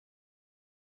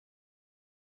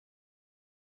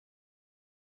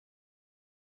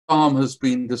farm has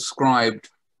been described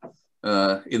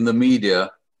in the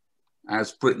media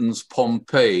as Britain's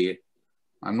Pompeii.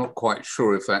 I'm not quite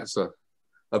sure if that's a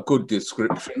good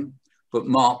description, but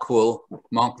Mark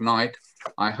Knight,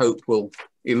 I hope, will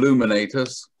illuminate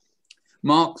us.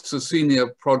 Mark's a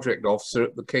senior project officer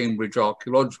at the Cambridge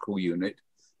Archaeological Unit,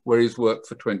 where he's worked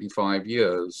for 25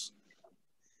 years.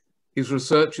 His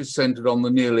research is centred on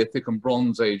the Neolithic and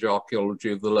Bronze Age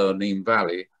archaeology of the Lower Nene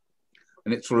Valley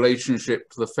and its relationship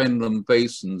to the Fenland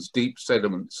Basin's deep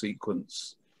sediment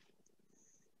sequence.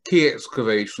 Key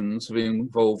excavations have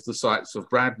involved the sites of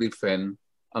Bradley Fen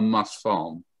and Muss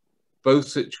Farm, both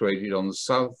situated on the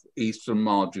southeastern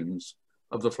margins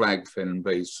of the Flag Fen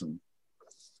Basin.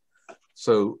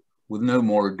 So, with no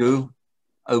more ado,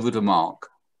 over to Mark.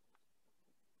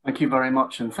 Thank you very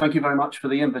much, and thank you very much for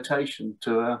the invitation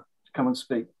to come and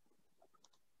speak.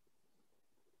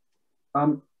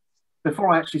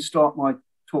 Before I actually start my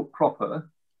talk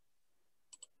proper,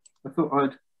 I thought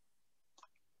I'd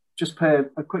just pay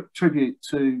a quick tribute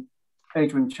to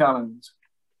Adrian Challand,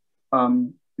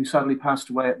 who sadly passed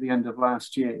away at the end of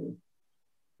last year,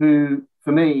 who,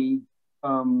 for me,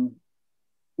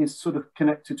 is sort of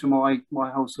connected to my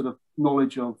whole sort of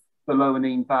knowledge of the Lower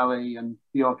Nene Valley and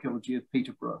the archaeology of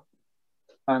Peterborough.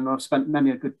 And I've spent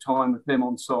many a good time with him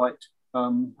on site,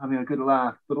 having a good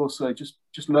laugh, but also just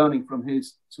learning from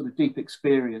his sort of deep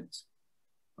experience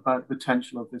about the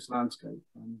potential of this landscape.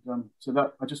 And so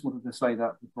that I just wanted to say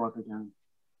that before I go down.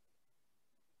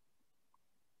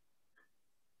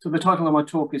 So the title of my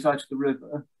talk is Out of the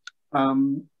River,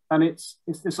 and it's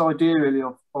this idea really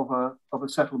of a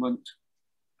settlement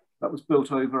that was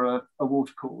built over a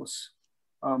watercourse,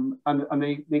 and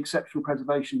the exceptional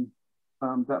preservation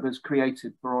that has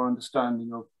created for our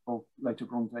understanding of later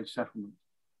Bronze Age settlement.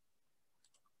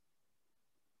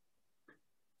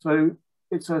 So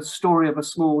it's a story of a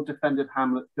small defended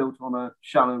hamlet built on a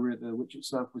shallow river, which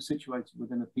itself was situated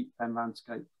within a peat fen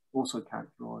landscape, also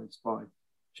characterised by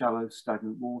shallow,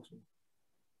 stagnant water.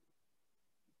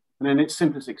 And in its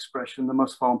simplest expression, the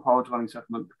Muss Farm pile dwelling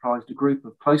settlement comprised a group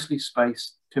of closely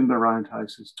spaced timber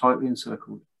roundhouses, tightly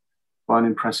encircled by an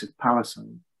impressive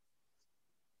palisade.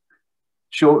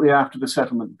 Shortly after the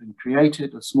settlement had been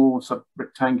created, a small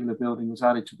sub-rectangular building was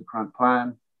added to the current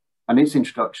plan, and its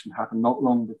introduction happened not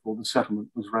long before the settlement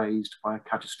was razed by a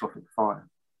catastrophic fire.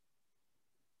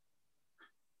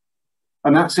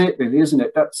 And that's it really, isn't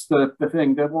it? That's the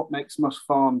thing, that what makes Muss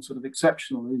Farm sort of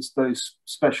exceptional is those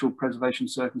special preservation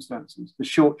circumstances, the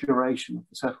short duration of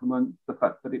the settlement, the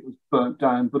fact that it was burnt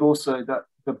down, but also that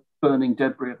the burning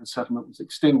debris of the settlement was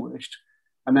extinguished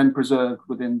and then preserved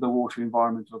within the water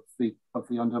environment of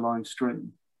the underlying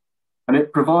stream. And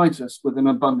it provides us with an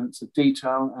abundance of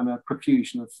detail and a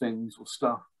profusion of things or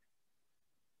stuff.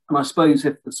 And I suppose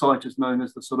if the site is known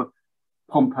as the sort of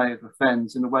Pompeii of the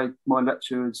Fens, in a way my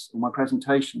lecture is, or my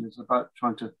presentation is about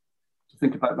trying to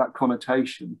think about that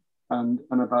connotation and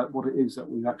about what it is that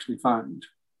we've actually found.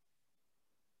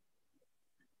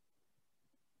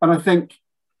 And I think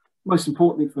most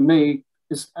importantly for me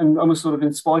is, and almost sort of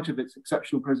in spite of its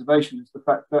exceptional preservation, is the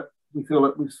fact that we feel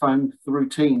that we've found the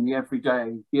routine, the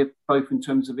everyday, both in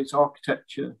terms of its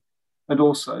architecture and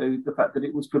also the fact that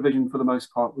it was provisioned for the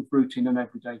most part with routine and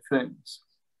everyday things.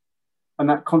 And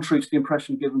that, contrary to the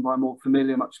impression given by a more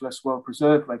familiar, much less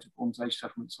well-preserved later Bronze Age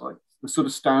settlement site, the sort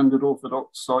of standard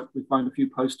orthodox site, we find a few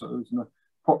post holes and a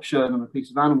potsherd and a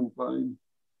piece of animal bone.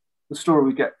 The story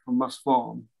we get from Muss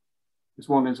Farm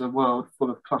is a world full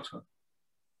of clutter.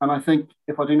 And I think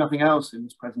if I do nothing else in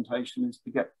this presentation is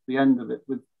to get to the end of it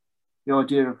with the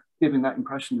idea of giving that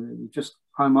impression really, just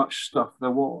how much stuff there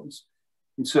was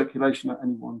in circulation at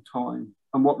any one time,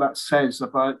 and what that says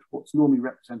about what's normally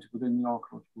represented within the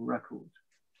archaeological record,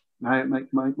 and how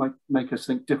it might make us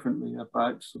think differently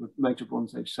about sort of later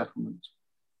Bronze Age settlement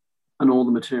and all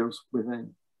the materials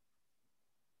within.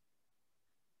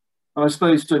 And I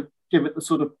suppose to give it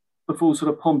the full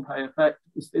sort of Pompeii effect,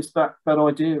 is that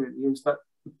idea really, is that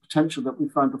the potential that we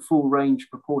found a full range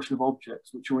proportion of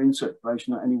objects which were in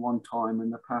circulation at any one time in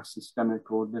the past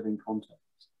systemic or living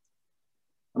context.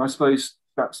 And I suppose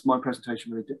that's my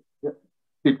presentation really.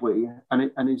 Did we?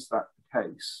 And is that the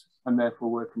case? And therefore,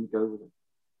 where can we go with it?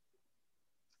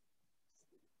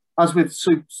 As with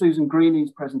Susan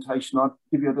Greening's presentation, I'll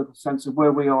give you a little sense of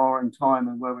where we are in time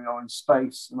and where we are in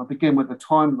space. And I'll begin with a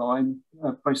timeline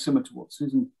very similar to what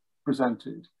Susan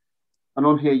presented. And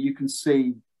on here, you can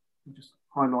see, just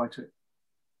highlight it,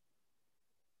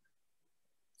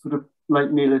 sort of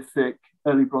late Neolithic,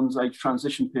 early Bronze Age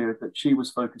transition period that she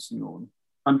was focusing on.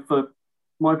 And for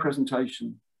my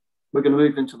presentation, we're going to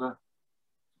move into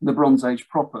the Bronze Age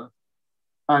proper.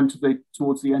 and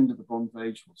towards the end of the Bronze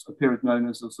Age, a period known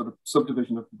as a sort of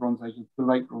subdivision of the Bronze Age, the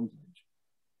Late Bronze Age.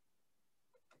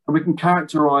 And we can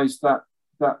characterize that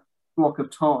block of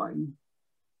time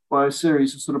by a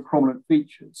series of sort of prominent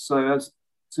features. So as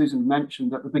Susan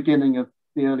mentioned, at the beginning of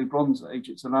the early Bronze Age,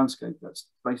 it's a landscape that's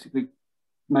basically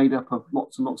made up of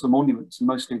lots and lots of monuments, and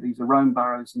mostly these are round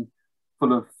barrows and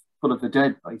full of the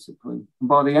dead, basically. And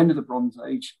by the end of the Bronze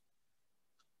Age,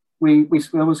 we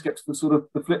almost get to the sort of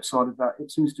the flip side of that.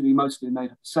 It seems to be mostly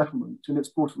made up of settlement, and it's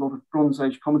brought a lot of Bronze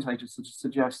Age commentators to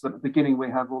suggest that at the beginning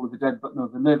we have all of the dead but none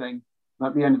of the living, and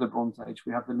at the end of the Bronze Age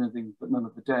we have the living but none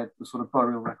of the dead. The sort of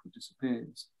burial record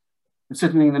disappears. And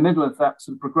sitting in the middle of that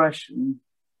sort of progression,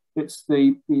 it's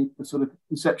the sort of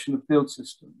inception of field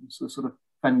systems, the sort of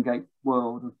Fengate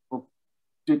world of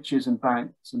ditches and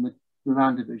banks, and the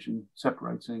land division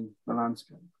separating the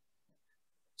landscape.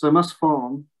 So Moss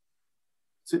Farm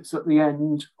sits at the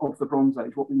end of the Bronze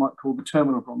Age, what we might call the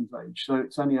terminal Bronze Age. So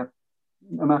it's only a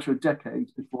matter of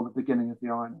decades before the beginning of the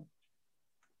Iron Age.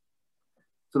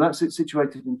 So that's it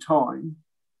situated in time.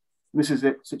 This is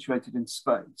it situated in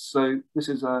space. So this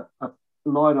is a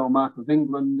LiDAR map of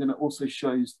England, and it also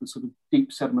shows the sort of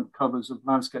deep sediment covers of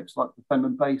landscapes like the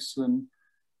Fenland Basin,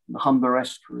 the Humber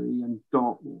Estuary, and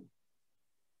Dartmoor.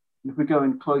 And if we go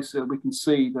in closer, we can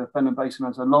see the Fenland Basin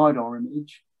as a LiDAR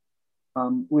image.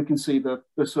 We can see the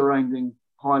surrounding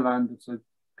highland, so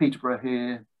Peterborough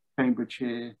here, Cambridge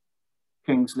here,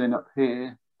 King's Lynn up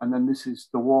here, and then this is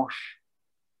the Wash.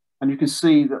 And you can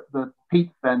see that the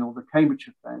Peat Fen, or the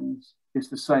Cambridgeshire Fens, is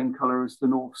the same colour as the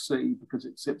North Sea because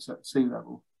it sits at sea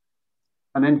level.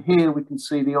 And then here we can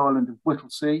see the island of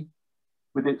Whittlesea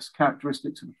with its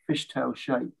characteristics of a fishtail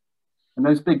shape. And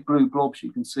those big blue blobs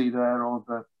you can see there are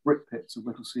the brick pits of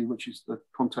Whittlesea, which is the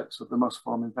context of the Moss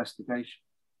Farm investigation.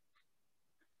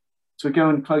 So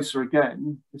going closer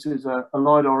again, this is a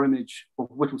LiDAR image of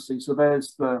Whittlesea. So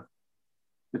there's the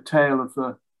tail of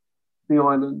the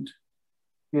island.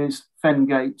 Here's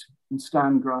Fengate and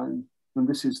Standground, and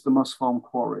this is the Moss Farm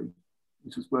Quarry.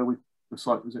 This is where the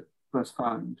site was first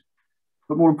found.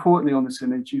 But more importantly on this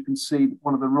image, you can see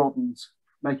one of the Roddens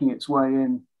making its way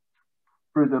in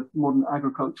through the modern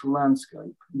agricultural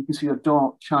landscape. You can see a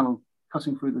dark channel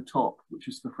cutting through the top, which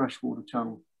is the freshwater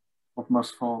channel of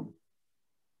Moss Farm.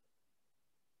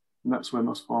 And that's where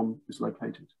Moss Farm is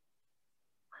located.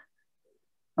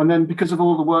 And then because of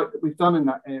all the work that we've done in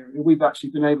that area, we've actually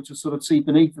been able to sort of see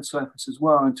beneath the surface as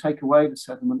well and take away the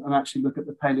sediment and actually look at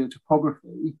the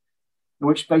paleotopography,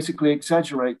 which basically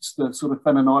exaggerates the sort of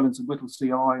Fenland Islands of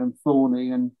Whittlesea Eye and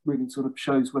Thorney and really sort of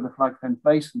shows where the Flagfen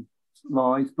Basin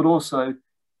lies, but also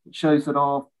it shows that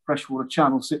our freshwater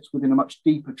channel sits within a much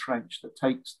deeper trench that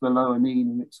takes the lower Nene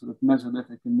in its sort of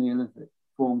Mesolithic and Neolithic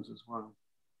forms as well.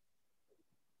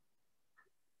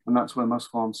 And that's where Moss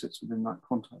Farm sits within that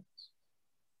context.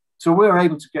 So we're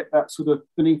able to get that sort of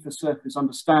beneath the surface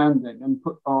understanding and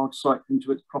put our site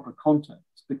into its proper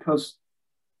context because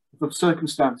the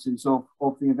circumstances of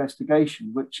the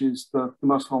investigation, which is the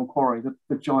Moss Farm Quarry,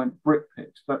 the giant brick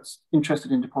pit that's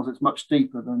interested in deposits much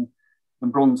deeper than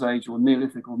Bronze Age or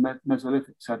Neolithic or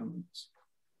Mesolithic sediments.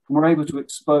 And we're able to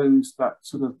expose that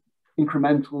sort of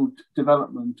incremental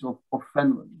development of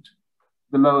Fenland,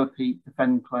 the lower peat, the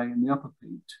fen clay, and the upper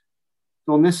peat.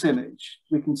 So on this image,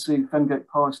 we can see Fengate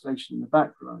Power Station in the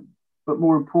background, but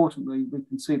more importantly, we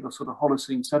can see the sort of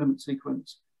Holocene sediment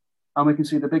sequence, and we can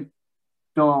see the big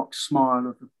dark smile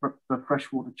of the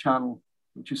freshwater channel,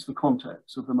 which is the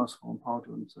context of the Moss Farm Power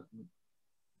Drilling settlement.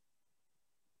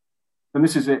 And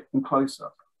this is it in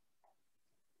close-up.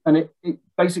 And it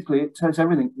basically tells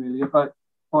everything really about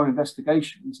our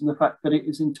investigations and the fact that it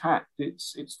is intact,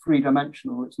 it's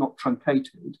three-dimensional, it's not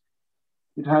truncated.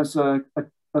 It has a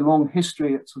long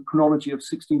history, it's a chronology of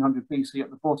 1600 BC at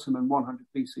the bottom and 100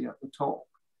 BC at the top.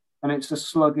 And it's a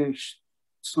sluggish,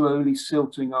 slowly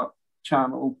silting up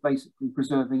channel, basically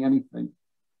preserving anything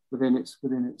within its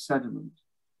sediment.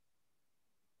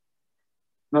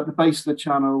 And at the base of the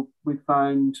channel, we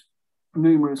found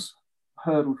numerous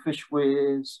hurdle fish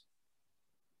weirs,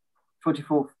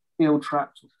 24 eel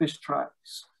tracks or fish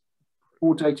tracks,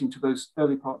 all dating to those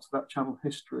early parts of that channel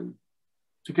history,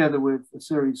 together with a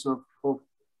series of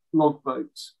log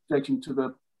boats dating to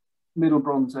the Middle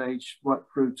Bronze Age right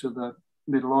through to the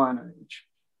Middle Iron Age,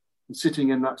 and sitting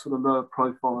in that sort of lower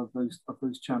profile of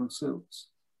those channel silts.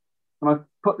 And I've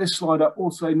put this slide up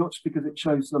also not just because it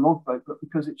shows the log boat, but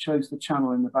because it shows the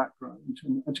channel in the background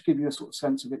and to give you a sort of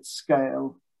sense of its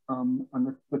scale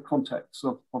and the context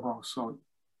of our site.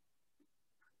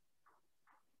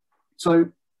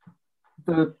 So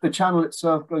The channel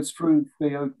itself goes through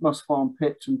the Moss Farm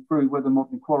pit and through where the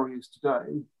modern quarry is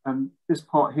today. And this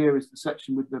part here is the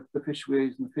section with the fish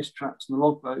weirs and the fish traps and the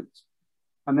log boats.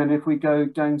 And then if we go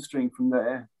downstream from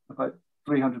there, about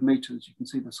 300 metres, you can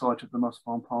see the site of the Moss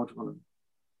Farm pile dwelling.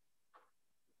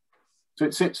 So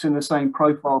it sits in the same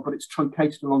profile, but it's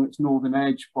truncated along its northern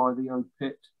edge by the old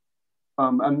pit.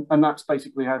 And that's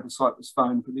basically how the site was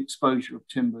found, for the exposure of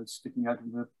timbers sticking out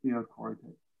of the old quarry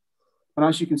pit. And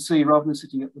as you can see, rather than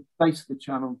sitting at the base of the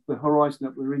channel, the horizon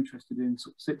that we're interested in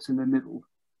sort of sits in the middle.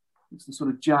 It's the sort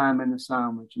of jam in the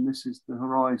sandwich, and this is the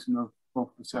horizon of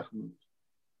the settlement,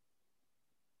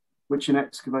 which in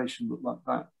excavation looked like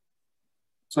that.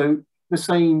 So the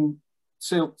same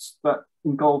silts that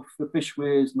engulfed the fish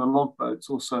weirs and the log boats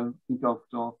also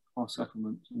engulfed our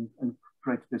settlement and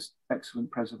created this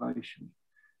excellent preservation.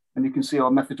 And you can see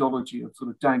our methodology of sort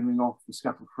of dangling off the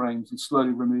scaffold frames and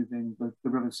slowly removing the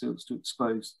river silts to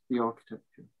expose the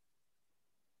architecture.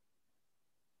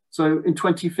 So in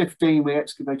 2015, we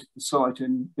excavated the site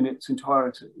in its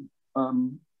entirety.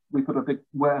 We put a big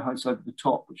warehouse over the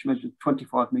top, which measured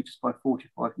 25 metres by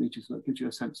 45 metres. So that gives you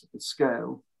a sense of the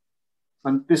scale.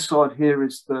 And this side here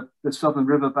is the southern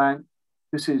riverbank.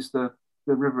 This is the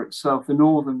river itself. The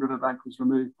northern riverbank was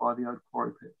removed by the old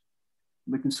quarry pit.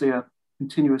 We can see a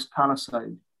continuous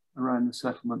palisade around the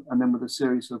settlement, and then with a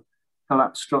series of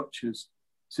collapsed structures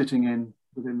sitting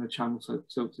within the channel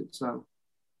silts itself.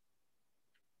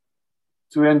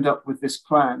 So we end up with this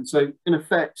plan. So in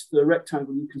effect, the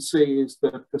rectangle you can see is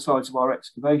the size of our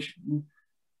excavation,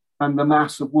 and the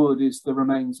mass of wood is the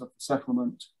remains of the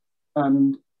settlement.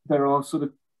 And there are sort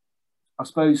of, I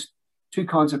suppose, two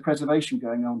kinds of preservation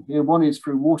going on here. One is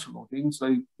through waterlogging. So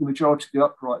the majority of the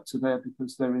uprights are there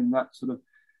because they're in that sort of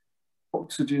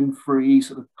oxygen-free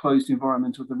sort of closed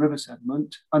environment of the river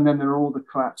sediment. And then there are all the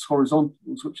collapsed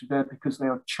horizontals, which are there because they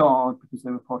are charred, because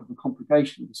they were part of the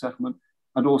conflagration of the settlement,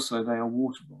 and also they are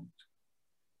waterlogged.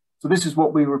 So this is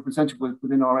what we were presented with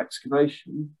within our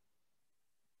excavation.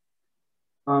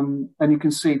 And you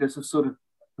can see there's a sort of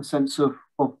a sense of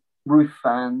roof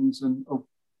fans and of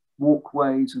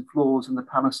walkways and floors and the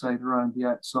palisade around the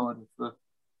outside of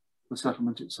the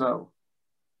settlement itself.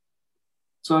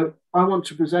 So I want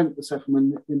to present the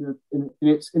settlement in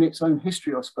its own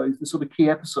history, I suppose, the sort of key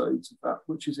episodes of that,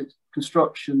 which is its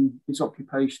construction, its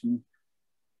occupation,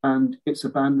 and its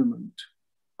abandonment.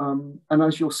 And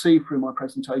as you'll see through my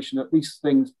presentation, that these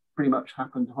things pretty much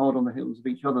happened hard on the heels of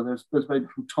each other. There's very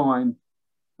little time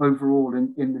overall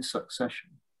in this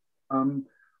succession.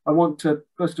 I want to,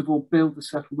 first of all, build the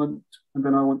settlement, and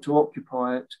then I want to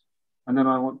occupy it, and then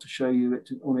I want to show you it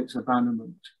on its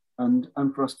abandonment, and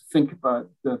for us to think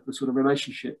about the sort of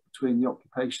relationship between the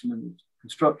occupation and its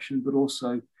construction, but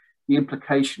also the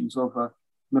implications of an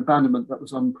abandonment that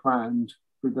was unplanned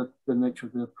with the nature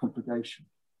of the conflagration.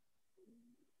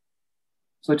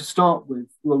 So to start with,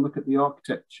 we'll look at the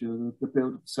architecture, the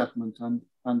build of the settlement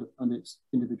and its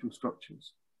individual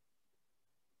structures.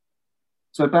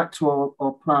 So back to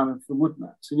our plan of the wood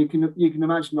mats, and you can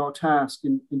imagine our task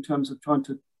in terms of trying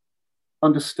to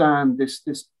understand this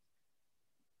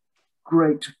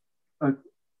great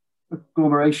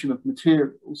agglomeration of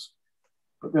materials.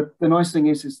 But the nice thing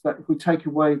is that if we take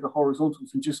away the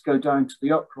horizontals and just go down to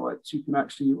the uprights, you can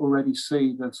actually already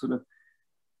see the sort of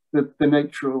the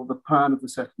nature or the plan of the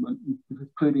settlement,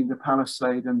 including the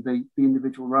palisade and the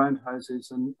individual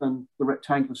roundhouses and the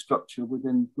rectangular structure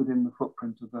within the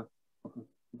footprint of the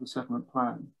settlement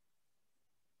plan.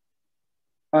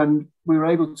 And we were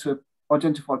able to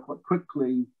identify quite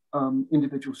quickly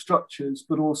individual structures,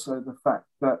 but also the fact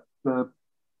that the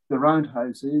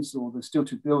roundhouses or the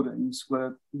stilted buildings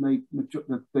were made,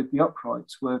 the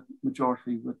uprights were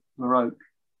majority were oak.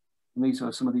 And these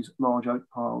are some of these large oak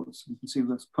piles. You can see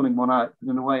that's pulling one out, but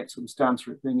in a way it sort of stands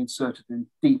for it being inserted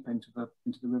deep into the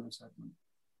river segment.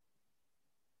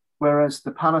 Whereas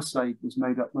the palisade was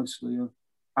made up mostly of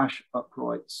ash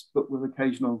uprights, but with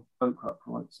occasional oak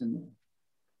uprights in there.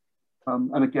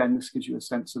 And again, this gives you a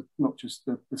sense of not just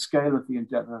the scale of the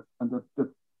endeavour and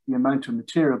the amount of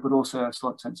material, but also a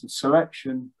slight sense of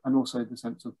selection and also the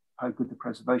sense of how good the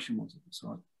preservation was at the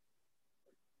site.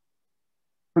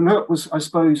 And that was, I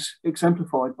suppose,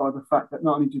 exemplified by the fact that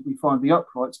not only did we find the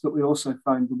uprights, but we also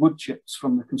found the wood chips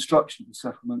from the construction of the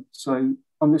settlement. So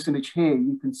on this image here,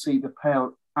 you can see the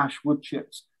pale ash wood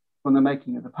chips from the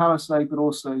making of the palisade, but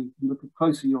also if you look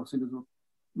closer, you'll see there's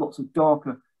lots of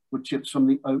darker wood chips from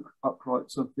the oak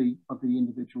uprights of the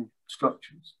individual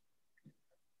structures.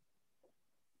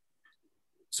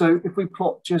 So if we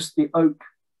plot just the oak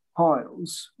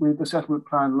piles, the settlement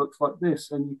plan looks like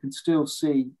this, and you can still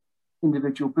see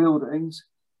individual buildings,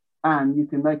 and you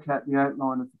can make out the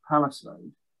outline of the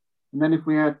palisade. And then if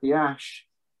we add the ash,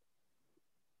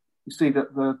 you see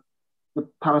that the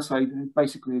palisade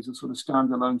basically is a sort of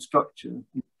standalone structure,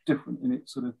 different in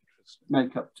its sort of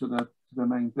makeup to the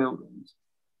main buildings.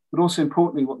 But also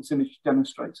importantly, what this image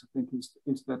demonstrates, I think,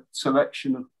 is the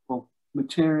selection of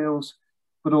materials,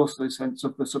 but also a sense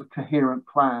of the sort of coherent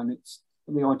plan. It's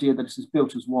the idea that this is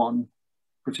built as one,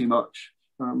 pretty much,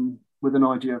 with an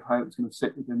idea of how it's going to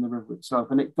sit within the river itself.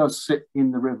 And it does sit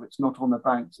in the river. It's not on the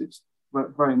banks. It's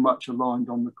very much aligned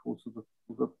on the course of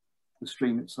the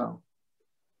stream itself.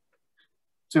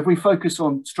 So if we focus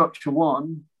on structure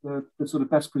one, the sort of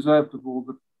best preserved of all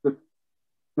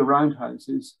the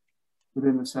roundhouses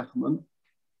within the settlement,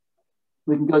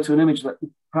 we can go to an image that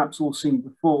you've perhaps all seen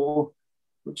before,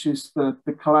 which is the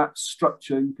collapsed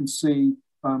structure. You can see,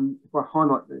 if I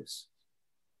highlight this,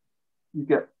 you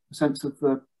get a sense of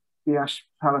the ash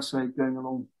palisade going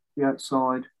along the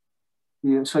outside,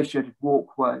 the associated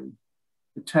walkway,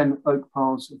 the 10 oak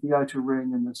piles of the outer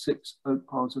ring and the 6 oak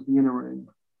piles of the inner ring.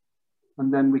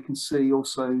 And then we can see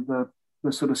also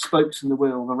the sort of spokes in the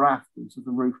wheel, the rafters of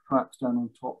the roof collapsed down on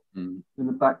top. In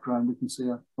the background, we can see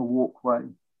a walkway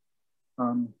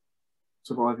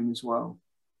surviving as well.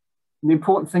 And the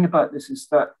important thing about this is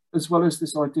that, as well as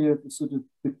this idea of the sort of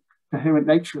the coherent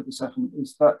nature of the settlement,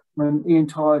 is that when Ian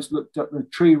Tyers looked at the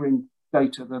tree ring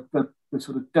data, the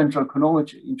sort of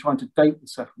dendrochronology in trying to date the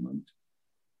settlement,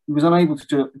 he was unable to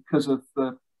do it because of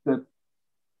the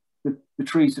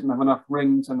trees didn't have enough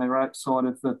rings and they were outside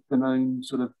of the known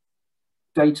sort of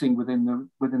dating within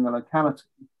the locality.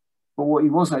 But what he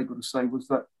was able to say was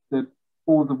that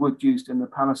all the wood used in the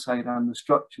palisade and the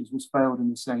structures was failed in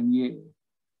the same year.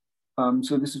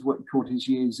 So this is what he called his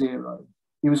year zero.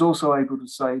 He was also able to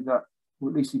say that, or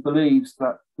at least he believes,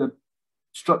 that the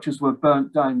structures were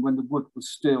burnt down when the wood was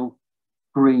still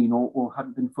green or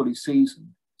hadn't been fully seasoned.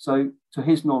 So to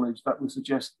his knowledge, that would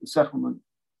suggest the settlement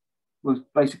was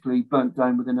basically burnt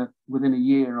down within a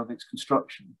year of its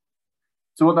construction.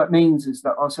 So what that means is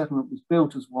that our settlement was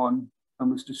built as one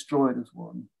and was destroyed as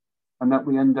one, and that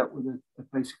we end up with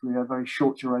basically a very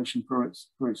short duration for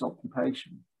its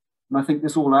occupation. And I think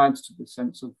this all adds to the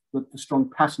sense of the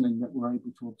strong patterning that we're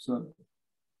able to observe.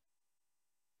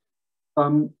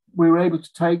 We were able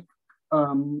to take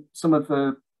some of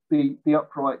the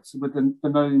uprights with the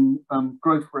known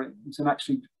growth rings and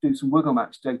actually do some wiggle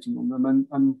match dating on them.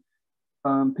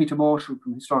 And Peter Marshall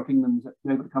from Historic England was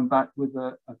able to come back with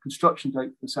a construction date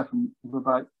for the settlement of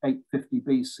about 850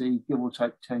 BC, give or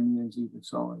take 10 years either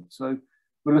side. So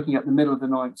we're looking at the middle of the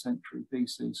 9th century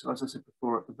BC. So as I said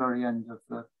before, at the very end of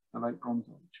the Late Bronze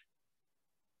Age.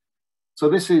 So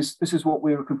this is what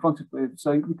we were confronted with.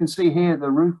 So you can see here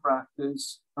the roof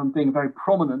rafters being very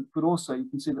prominent, but also you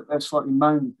can see that they're slightly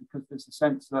mounded because there's a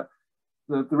sense that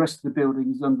the rest of the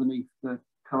building is underneath the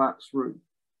collapsed roof.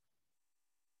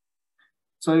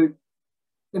 So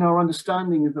in our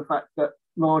understanding of the fact that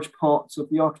large parts of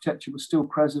the architecture were still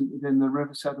present within the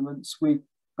river sediments, we've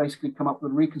basically come up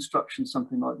with a reconstruction,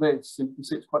 something like this. And you can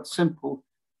see it's quite simple.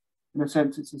 In a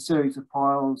sense, it's a series of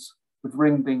piles with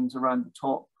ring beams around the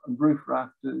top and roof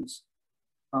rafters,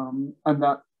 and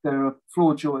that there are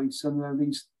floor joists and there are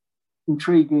these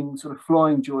intriguing sort of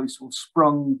flying joists or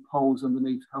sprung poles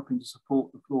underneath helping to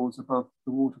support the floors above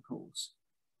the watercourse.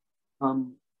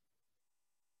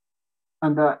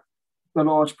 And that the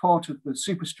large part of the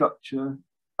superstructure,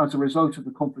 as a result of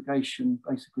the conflagration,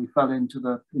 basically fell into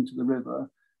the river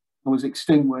and was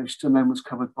extinguished and then was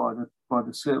covered by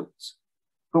the silts.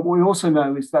 But what we also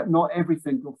know is that not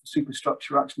everything of the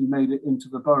superstructure actually made it into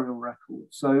the burial record.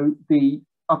 So the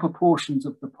upper portions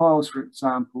of the piles, for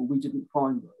example, we didn't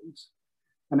find those.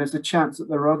 And there's a chance that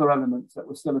there are other elements that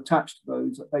were still attached to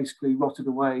those that basically rotted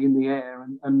away in the air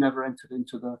and never entered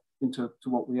into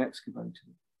what we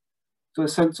excavated. So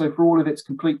for all of its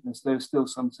completeness, there's still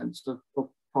some sense of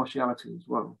partiality as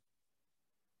well.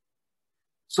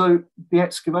 So the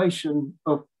excavation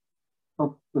of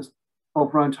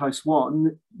Roundhouse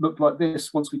 1 looked like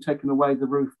this once we'd taken away the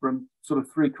roof from sort of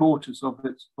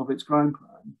 3/4 of its ground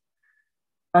plan.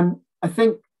 And I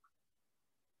think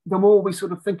the more we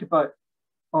sort of think about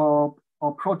our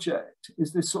project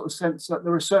is this sort of sense that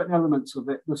there are certain elements of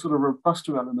it, the sort of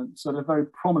robuster elements that are very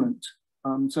prominent.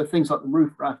 So things like the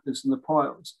roof rafters and the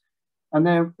piles. And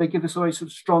they give us a very sort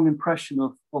of strong impression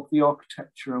of the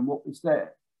architecture and what was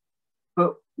there.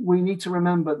 But we need to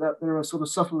remember that there are sort of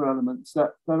subtler elements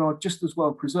that are just as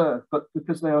well preserved, but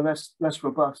because they are less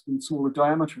robust and smaller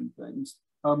diameter and things,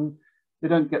 they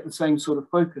don't get the same sort of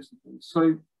focus of things.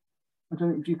 So I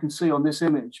don't know if you can see on this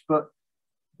image, but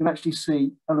you can actually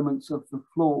see elements of the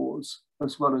floors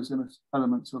as well as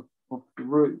elements of the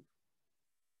roof.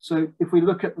 So if we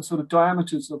look at the sort of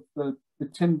diameters of the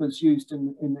timbers used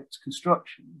in its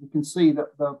construction, we can see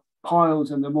that the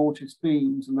piles and the mortise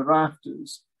beams and the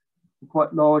rafters are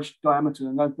quite large diameter,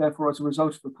 and therefore, as a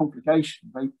result of the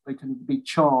complication, they tend to be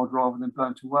charred rather than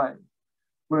burnt away.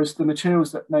 Whereas the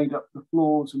materials that made up the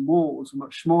floors and walls are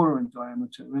much smaller in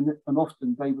diameter, and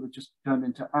often they would have just turned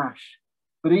into ash.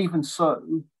 But even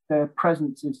so, their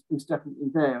presence is definitely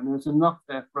there, and there's enough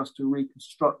there for us to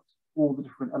reconstruct all the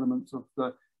different elements of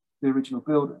the original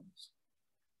buildings.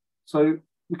 So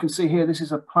you can see here, this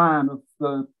is a plan of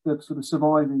the sort of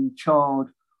surviving charred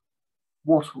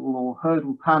wattle or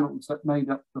hurdle panels that made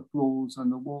up the floors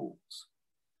and the walls.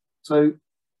 So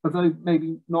although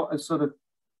maybe not as sort of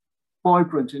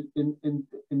vibrant in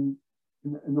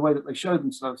the way that they show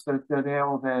themselves, they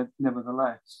are there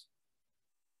nevertheless.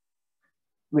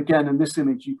 And again, in this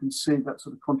image, you can see that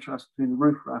sort of contrast between the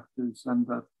roof rafters and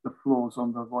the floors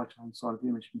on the right-hand side of the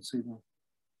image. You can see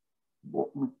what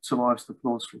survives the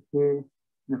floors through here.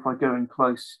 And if I go in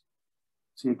close,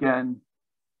 see again,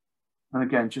 and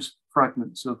again, just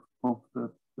fragments of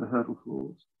the hurdle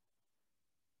floors.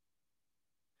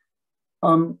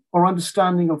 Our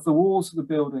understanding of the walls of the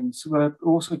buildings were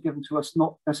also given to us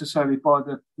not necessarily by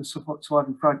the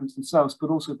surviving fragments themselves, but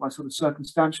also by sort of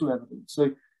circumstantial evidence.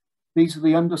 So these are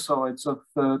the undersides of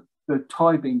the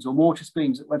tie beams or mortise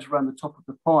beams that went around the top of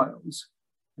the piles.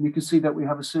 And you can see that we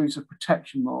have a series of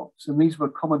protection marks, and these were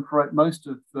common throughout most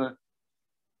of the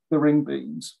ring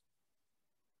beams.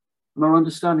 And our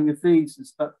understanding of these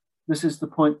is that this is the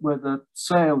point where the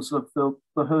sails of the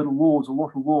hurdle walls or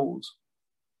wattle walls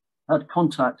had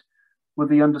contact with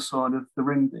the underside of the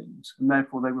ring beams, and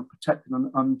therefore they were protected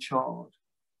and uncharred.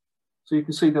 So you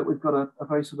can see that we've got a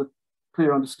very sort of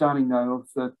clear understanding now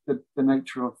of the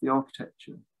nature of the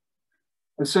architecture.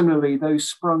 And similarly, those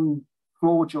sprung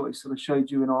floor joists that I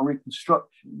showed you in our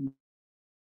reconstruction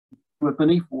were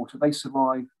beneath water. They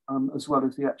survive as well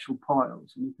as the actual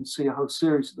piles. And you can see a whole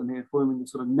series of them here forming a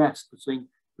sort of nest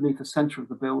beneath the center of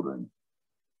the building.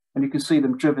 And you can see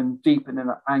them driven deep in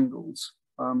at angles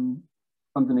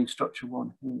underneath structure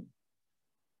one here.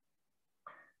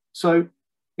 So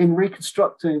in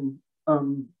reconstructing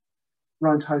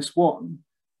Roundhouse 1,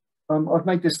 I've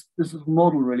made this little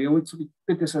model really, and we sort of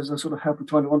did this as a sort of help in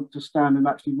trying to understand and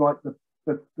actually write the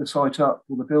site up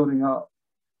or the building up.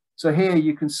 So here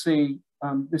you can see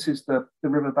this is the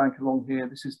riverbank along here.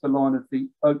 This is the line of the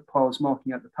oak piles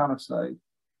marking out the palisade,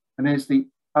 and here's the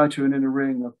outer and inner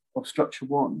ring of structure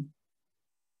 1.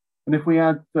 And if we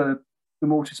add the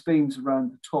mortise beams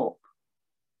around the top,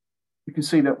 you can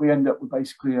see that we end up with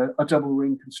basically a double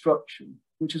ring construction,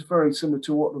 which is very similar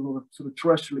to what a lot of sort of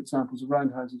terrestrial examples of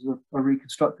roundhouses are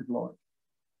reconstructed like.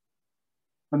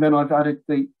 And then I've added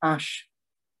the ash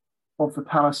of the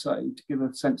palisade to give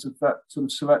a sense of that sort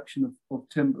of selection of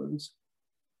timbers.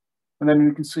 And then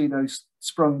you can see those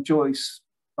sprung joists.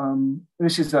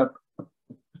 This is a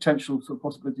potential sort of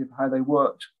possibility of how they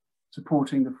worked,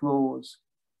 supporting the floors.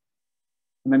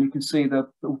 And then you can see the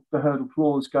hurdle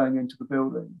floors going into the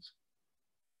buildings.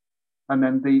 And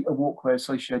then a walkway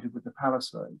associated with the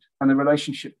palisade, and the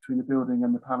relationship between the building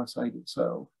and the palisade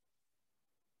itself.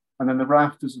 And then the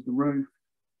rafters of the roof,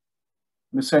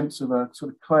 and the sense of a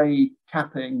sort of clay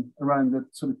capping around the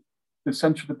sort of the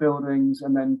center of the buildings,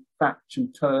 and then thatch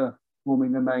and turf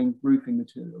forming the main roofing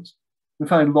materials. We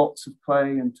found lots of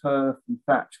clay and turf and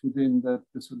thatch within the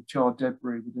sort of charred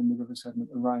debris within the river sediment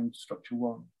around structure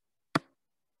 1.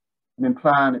 And in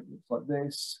plan, it looks like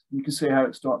this. You can see how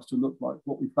it starts to look like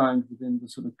what we found within the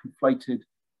sort of conflated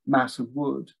mass of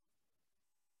wood.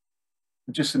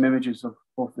 And just some images of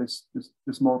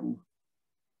this model.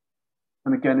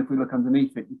 And again, if we look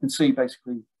underneath it, you can see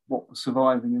basically what was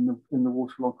surviving in the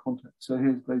waterlogged context. So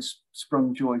here's those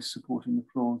sprung joists supporting the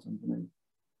floors underneath.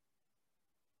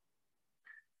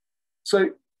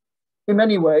 So in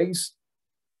many ways,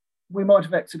 we might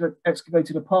have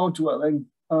excavated a pile dwelling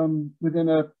within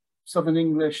a Southern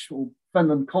English or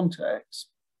Fenland context,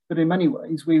 but in many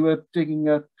ways we were digging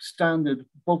a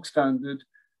bog standard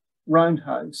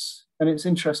roundhouse. And it's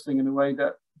interesting in a way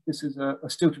that this is a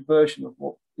stilted version of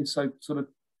what is so sort of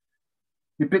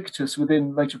ubiquitous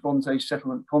within later Bronze Age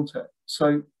settlement context.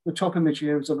 So the top image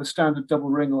here is of a standard double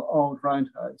ring or old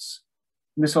roundhouse,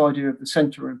 and this idea of the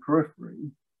center and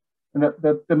periphery, and that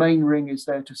the main ring is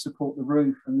there to support the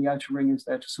roof and the outer ring is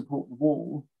there to support the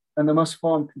wall. And the Moss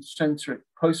Farm concentric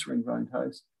post ring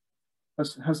roundhouse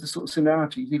has the sort of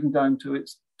similarities even down to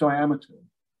its diameter.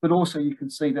 But also you can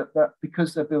see that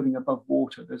because they're building above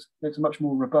water, there's a much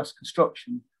more robust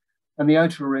construction, and the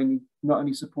outer ring not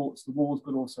only supports the walls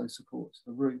but also supports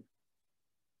the roof.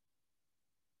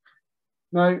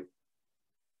 Now,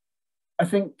 I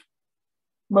think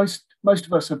most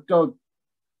of us have dug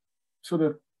sort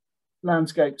of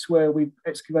landscapes where we've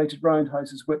excavated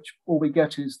roundhouses, which all we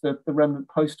get is the remnant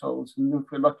post holes, and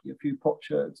if we're lucky, a few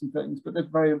potsherds and things, but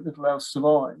very little else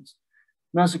survives.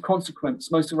 And as a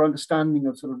consequence, most of our understanding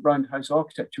of sort of roundhouse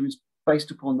architecture is based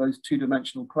upon those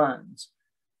two-dimensional plans.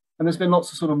 And there's been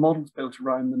lots of sort of models built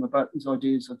around them about these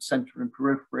ideas of centre and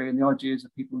periphery, and the ideas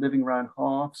of people living around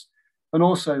halves, and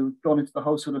also gone into the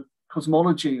whole sort of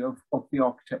cosmology of the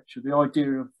architecture, the idea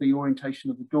of the orientation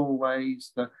of the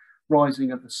doorways, the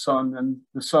rising of the sun, and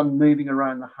the sun moving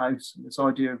around the house, and this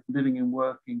idea of living and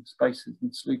working spaces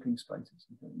and sleeping spaces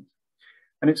and things.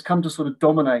 And it's come to sort of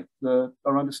dominate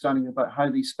our understanding about how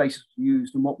these spaces were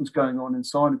used and what was going on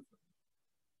inside of them.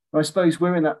 And I suppose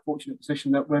we're in that fortunate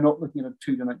position that we're not looking at a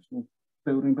two-dimensional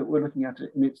building, but we're looking at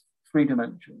it in its three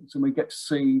dimensions, and we get to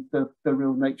see the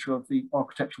real nature of the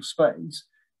architectural space.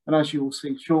 And as you will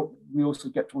see shortly, we also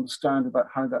get to understand about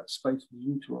how that space was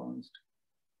utilised.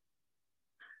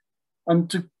 And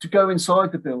to go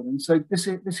inside the building, so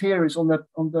this here is on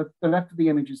the left of the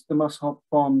image is the Must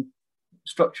Farm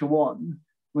Structure 1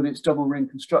 with its double ring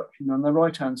construction. On the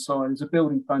right hand side is a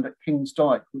building found at King's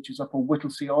Dyke, which is up on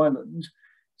Whittlesea Island.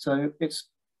 So it's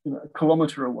a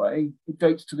kilometre away. It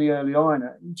dates to the early Iron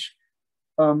Age.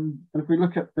 And if we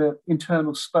look at the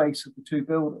internal space of the two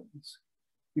buildings,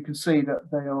 you can see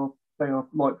that they are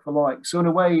like for like. So in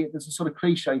a way, there's a sort of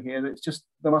cliche here that it's just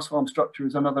the Must Farm structure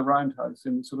is another roundhouse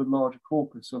in the sort of larger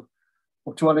corpus of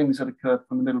dwellings that occurred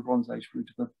from the Middle Bronze Age through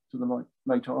to the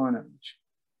later Iron Age.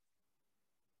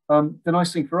 The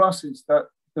nice thing for us is that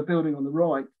the building on the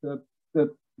right,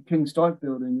 the King's Dyke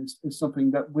building, is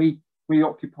something that we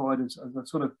occupied as a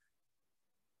sort of,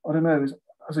 I don't know,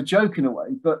 as a joke in a way,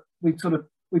 but we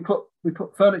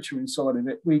put furniture inside of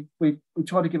it. We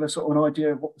try to give us sort of an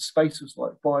idea of what the space was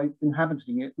like by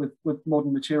inhabiting it with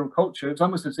modern material culture. It's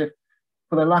almost as if,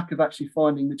 for the lack of actually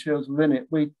finding materials within it,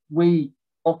 we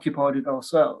occupied it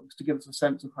ourselves to give us a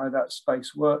sense of how that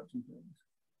space worked and things.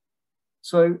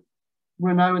 So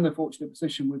we're now in the fortunate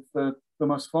position with the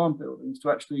Must Farm buildings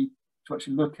to actually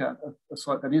look at a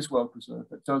site that is well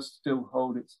preserved, that does still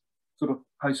hold its sort of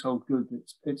household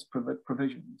goods, its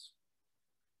provisions.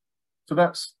 So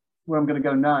that's where I'm going to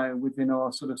go now within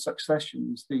our sort of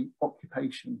succession, is the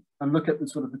occupation, and look at the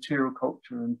sort of material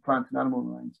culture and plant and animal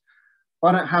remains.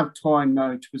 I don't have time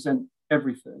now to present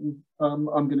everything. I'm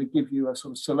going to give you a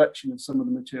sort of selection of some of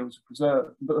the materials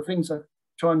preserved, but the things that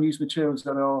try and use materials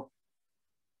that are,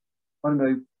 I don't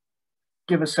know,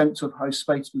 give a sense of how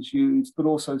space was used, but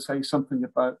also say something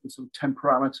about the sort of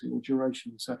temporality or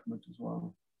duration of settlement as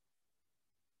well.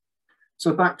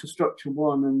 So back to structure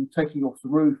 1 and taking off the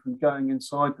roof and going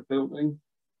inside the building.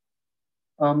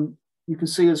 You can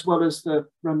see, as well as the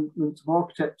remnants of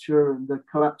architecture and the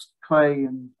collapsed clay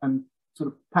and sort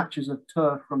of patches of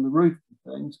turf from the roof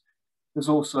and things, there's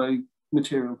also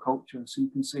material culture. So you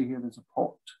can see here there's a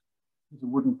pot, there's a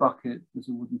wooden bucket, there's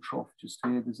a wooden trough just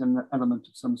here, there's an element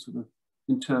of some sort of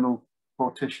internal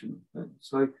partition thing.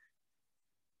 So,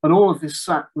 and all of this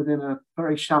sat within a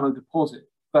very shallow deposit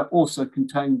that also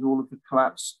contained all of the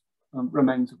collapsed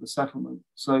remains of the settlement.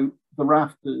 So the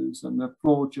rafters and the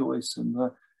floor joists and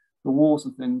the walls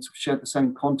and things shared the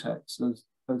same context as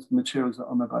the materials that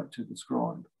I'm about to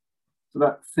describe. So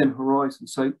that thin horizon.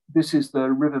 So this is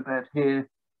the riverbed here,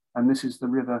 and this is the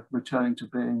river returning to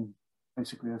being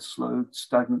basically a slow,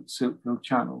 stagnant, silt-filled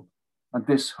channel. And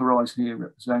this horizon here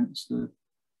represents the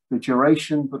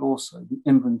duration, but also the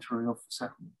inventory of the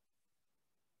settlement.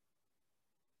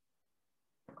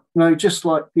 Now, just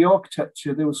like the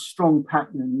architecture, there was strong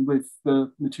patterning with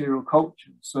the material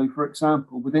culture. So, for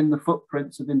example, within the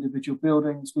footprints of individual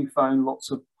buildings, we found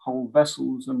lots of whole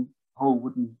vessels and whole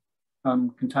wooden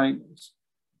containers.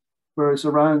 Whereas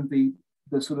around the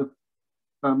sort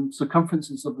of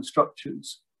circumferences of the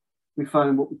structures, we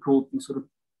found what we called the sort of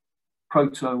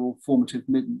proto or formative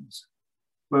middens,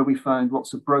 where we found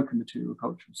lots of broken material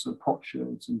culture, so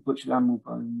potsherds and butchered animal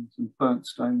bones and burnt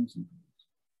stones and things.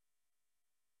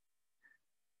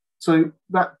 So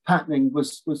that patterning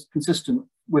was consistent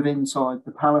with inside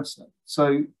the palisade.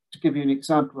 So to give you an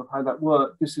example of how that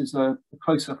worked, this is a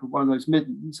close-up of one of those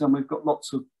middens, and we've got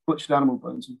lots of butchered animal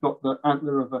bones. We've got the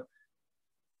antler of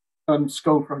a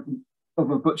skull fragment of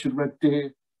a butchered red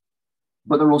deer,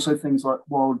 but there are also things like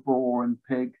wild boar and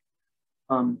pig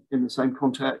in the same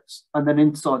context. And then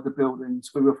inside the buildings,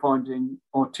 we were finding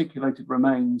articulated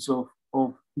remains of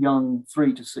young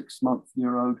 3 to 6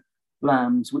 year old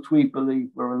lambs, which we believe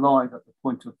were alive at the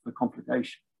point of the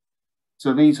conflagration.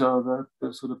 So these are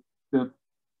the sort of the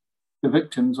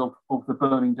victims of the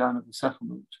burning down of the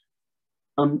settlement.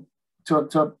 To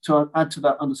to add to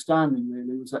that understanding,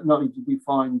 really, was that not only did we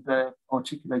find their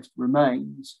articulated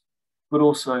remains, but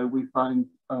also we found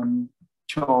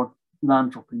charred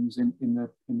land droppings in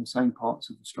the same parts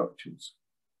of the structures.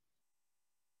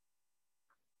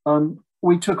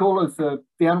 We took all of the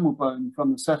animal bone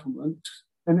from the settlement,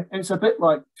 and it's a bit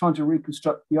like trying to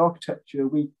reconstruct the architecture.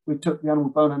 We took the animal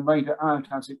bone and laid it out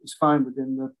as it was found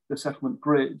within the settlement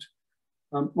grid,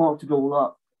 marked it all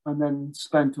up, and then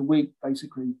spent a week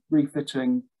basically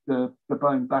refitting the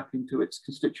bone back into its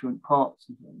constituent parts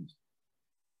and things.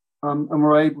 And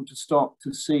we're able to start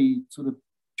to see sort of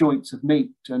joints of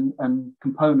meat and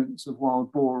components of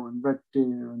wild boar and red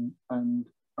deer and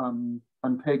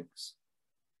pigs,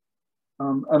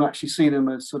 and actually see them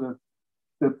as sort of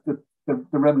the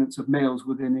remnants of meals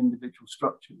within individual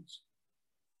structures.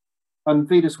 And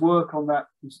Vida's work on that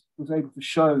was able to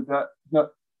show that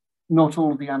not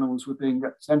all of the animals were being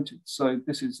represented. So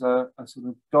this is a sort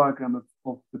of diagram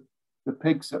of the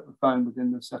pigs that were found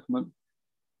within the settlement.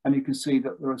 And you can see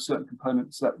that there are certain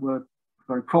components that were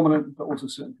very prominent, but also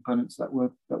certain components that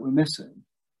were missing.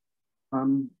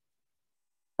 And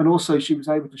also she was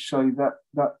able to show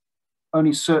that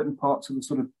only certain parts of the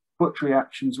sort of butchery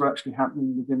actions were actually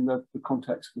happening within the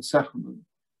context of the settlement.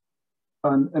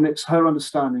 And it's her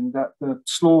understanding that the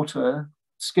slaughter,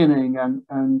 skinning,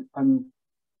 and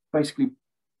basically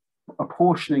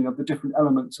apportioning of the different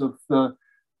elements of the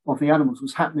animals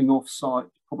was happening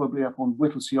off-site, probably up on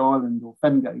Whittlesea Island or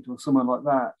Fengate or somewhere like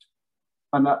that.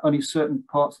 And that only certain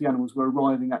parts of the animals were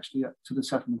arriving actually to the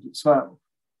settlement itself.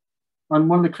 And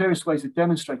one of the clearest ways of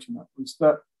demonstrating that was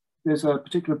that there's a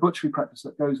particular butchery practice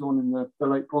that goes on in the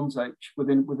late Bronze Age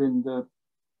within the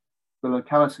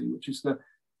locality, which is the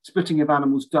splitting of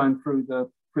animals down through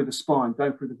the spine,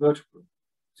 down through the vertebrae.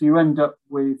 So you end up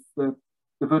with the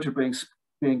vertebrae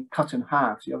being cut in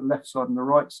half. So you have the left side and the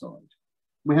right side.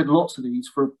 We had lots of these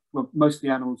for most of the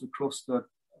animals across the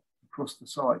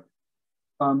site.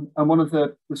 And one of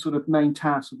the sort of main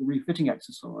tasks of the refitting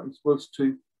exercise was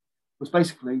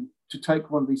basically to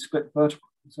take one of these split vertebrae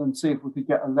and see if we could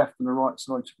get a left and a right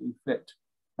side to refit,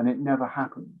 and it never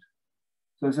happened.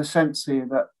 So there's a sense here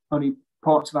that only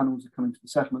parts of animals are coming to the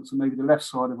settlement, so maybe the left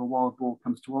side of a wild boar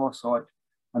comes to our site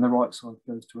and the right side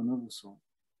goes to another site.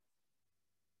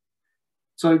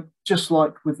 So just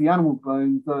like with the animal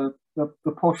bone,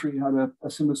 the pottery had a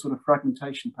similar sort of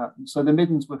fragmentation pattern. So the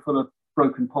middens were full of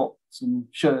broken pots and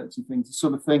sherds and things, the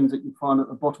sort of things that you find at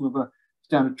the bottom of a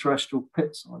standard terrestrial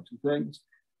pit site and things,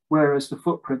 whereas the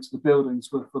footprints of the buildings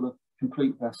were full of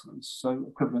complete vessels, so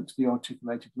equivalent to the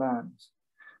articulated lands.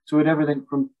 So we had everything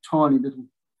from tiny little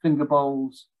finger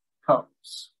bowls,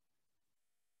 cups,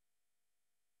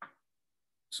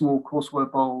 small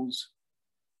coarseware bowls,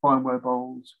 fineware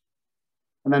bowls,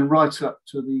 and then right up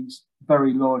to these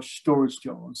very large storage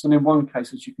jars. And in one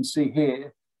case, as you can see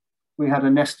here, we had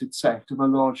a nested set of a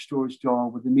large storage jar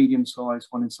with a medium-sized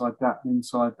one inside that, and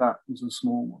inside that was a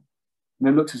small one. And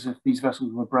it looks as if these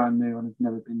vessels were brand new and had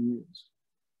never been used.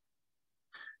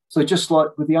 So just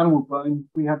like with the animal bone,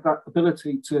 we have that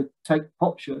ability to take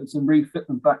potsherds and refit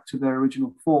them back to their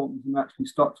original forms and actually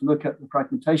start to look at the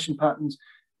fragmentation patterns,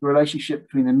 the relationship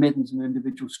between the middens and the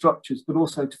individual structures, but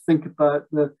also to think about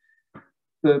the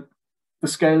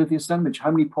scale of the assemblage,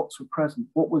 how many pots were present,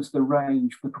 what was the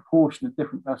range, the proportion of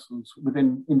different vessels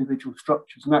within individual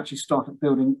structures, and actually started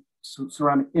building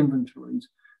ceramic inventories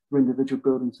for individual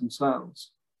buildings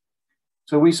themselves.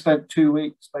 So we spent 2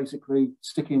 weeks basically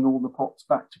sticking all the pots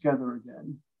back together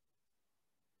again.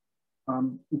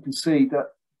 You can see that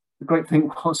the great thing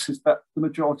is that the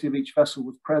majority of each vessel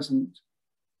was present,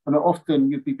 and that often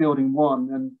you'd be building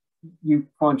one and you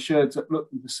find sherds that look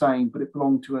the same, but it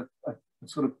belonged to a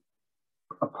sort of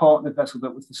a partner vessel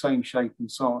that was the same shape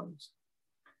and size.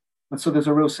 And so there's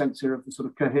a real sense here of the sort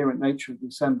of coherent nature of the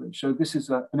assemblage. So this is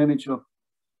an image of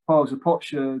piles of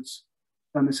potsherds,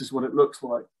 and this is what it looks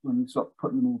like when you start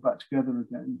putting them all back together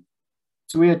again.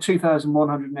 So we had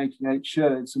 2,188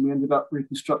 sherds, and we ended up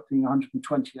reconstructing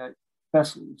 128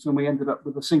 vessels, and we ended up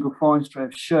with a single fine stray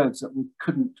of sherds that we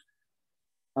couldn't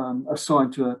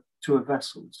assign to a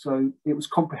vessel. So it was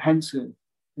comprehensive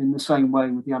in the same way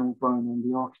with the animal bone and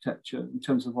the architecture in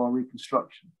terms of our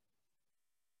reconstruction.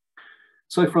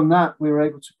 So from that, we were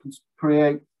able to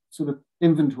create sort of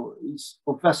inventories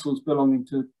of vessels belonging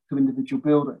to individual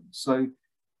buildings. So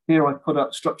here I put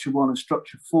up structure 1 and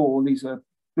structure 4. These are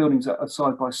buildings that are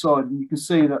side by side, and you can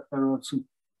see that there are some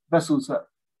vessels that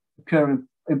occur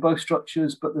in both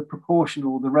structures, but the proportion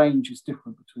or the range is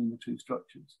different between the two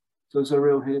structures. So there's a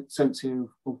real sense here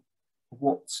of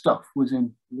what stuff was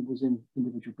in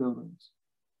individual buildings.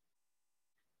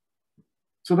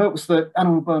 So that was the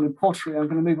animal bone and pottery. I'm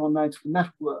going to move on now to the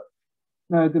metalwork.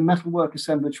 Now, the metalwork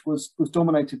assemblage was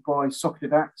dominated by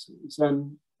socketed axes,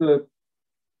 and the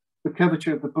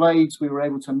curvature of the blades we were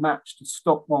able to match to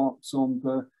stop marks on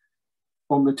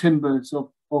the timbers of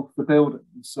the building.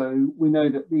 So we know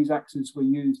that these axes were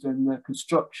used in the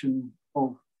construction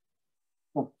of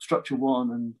Structure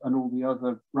 1 and all the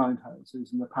other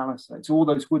roundhouses and the palisades. So all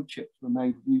those wood chips were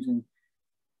made using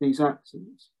these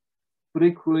axes. But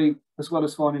equally, as well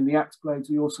as finding the axe blades,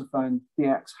 we also found the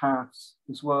axe halves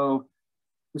as well.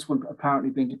 This one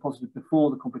apparently being deposited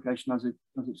before the complication as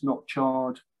it's not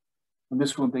charred. And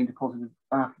this one being deposited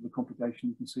after the complication.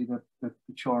 You can see the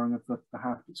charring of the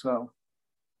haft itself.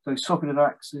 So socketed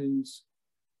axes,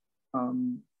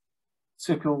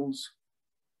 sickles,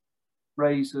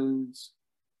 razors,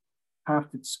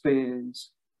 hafted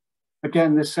spears.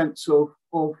 Again, this sense of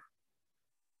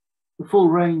the full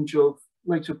range of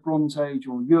later Bronze Age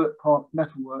or Ewart Park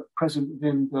metalwork present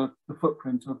within the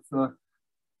footprint of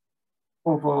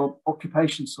our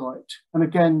occupation site. And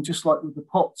again, just like with the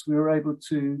pots, we were able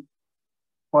to,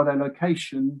 by their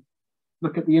location,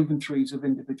 look at the inventories of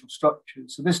individual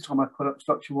structures. So this time I put up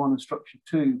Structure 1 and Structure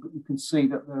 2, but you can see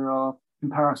that there are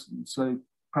comparisons. So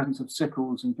presence of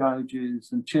sickles and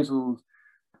gouges and chisels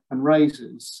and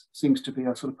razors seems to be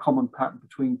a sort of common pattern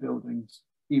between buildings,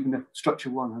 even if Structure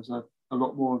 1 has a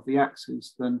lot more of the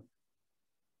axes than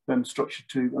Structure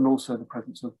 2, and also the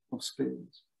presence of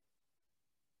spears.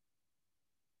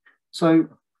 So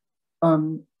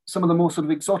some of the more sort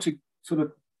of exotic sort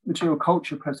of material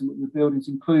culture present in the buildings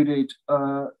included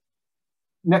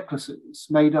necklaces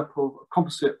made up of a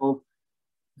composite of,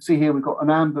 see here we've got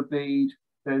an amber bead,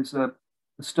 there's a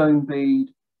stone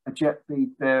bead, a jet bead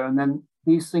there, and then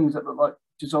these things that look like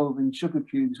dissolving sugar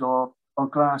cubes are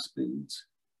glass beads.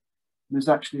 And there's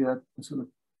actually a sort of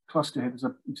cluster here, there's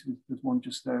one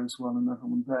just there as well, another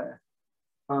one there.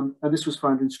 And this was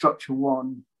found in Structure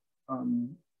 1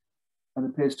 and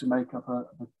appears to make up a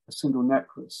single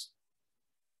necklace.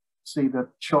 See the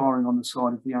charring on the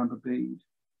side of the amber bead.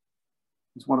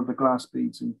 It's one of the glass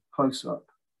beads in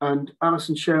close-up. And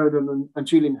Alison Sheridan and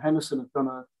Julian Henderson have done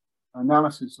an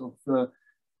analysis of the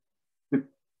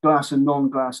glass and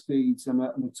non-glass beads and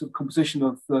the sort of composition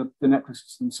of the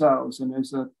necklaces themselves. And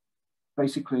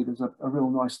basically there's a real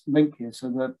nice link here.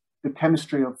 So the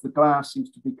chemistry of the glass seems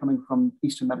to be coming from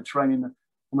Eastern Mediterranean,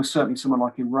 almost certainly somewhere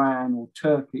like Iran or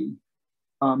Turkey.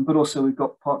 But also we've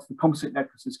got parts of the composite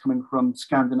necklaces coming from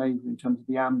Scandinavia in terms of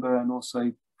the amber, and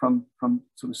also from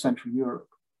sort of Central Europe.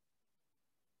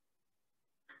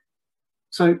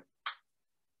 So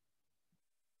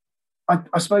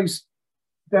I suppose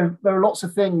there are lots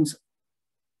of things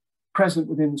present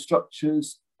within the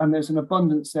structures, and there's an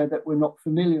abundance there that we're not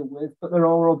familiar with, but there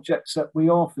are objects that we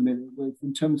are familiar with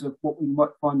in terms of what we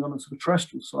might find on a sort of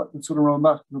terrestrial site, with sort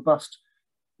of robust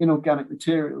inorganic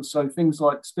materials. So things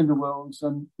like spindle wheels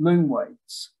and loom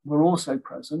weights were also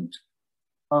present,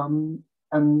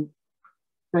 and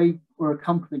they were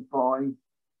accompanied by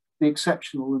the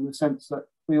exceptional in the sense that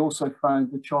we also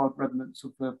found the charred remnants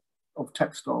of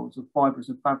textiles, of fibres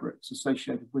and fabrics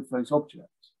associated with those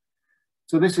objects.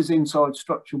 So this is inside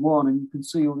Structure 1, and you can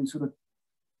see all these sort of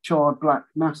charred black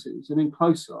masses, and in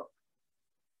close-up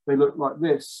they look like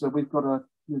this. So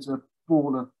there's a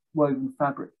ball of woven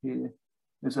fabric here,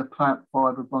 there's a plant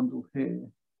fibre bundle here,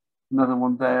 another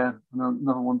one there, and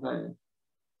another one there.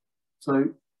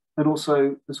 So, and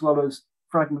also, as well as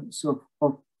fragments of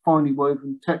finely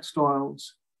woven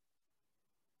textiles.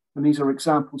 And these are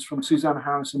examples from Susanna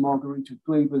Harris and Margarita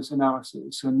Gleber's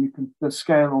analysis. And the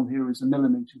scale on here is a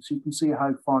millimetre, so you can see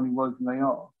how finely woven they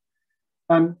are.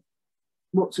 And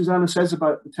what Susanna says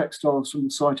about the textiles from the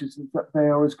site is that they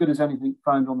are as good as anything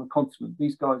found on the continent.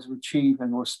 These guys are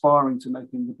achieving or aspiring to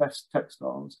making the best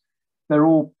textiles. They're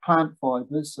all plant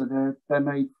fibres, so they're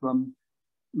made from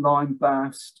lime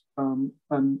bast and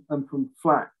from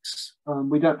flax.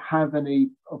 We don't have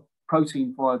any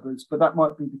protein fibres, but that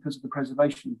might be because of the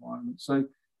preservation environment. So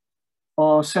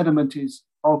our sediment is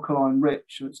alkaline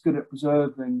rich, so it's good at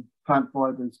preserving plant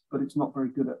fibres, but it's not very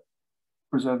good at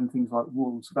preserving things like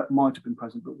wool. So that might have been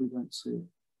present, but we don't see it.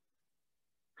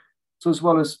 So as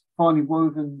well as finely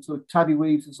woven sort of tabby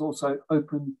weaves, there's also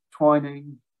open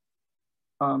twining,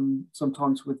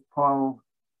 sometimes with pile,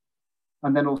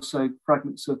 and then also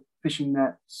fragments of fishing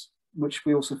nets, which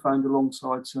we also found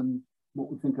alongside some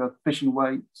what we think are fishing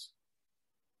weights.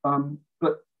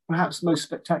 But perhaps most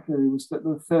spectacularly was that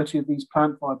there were 30 of these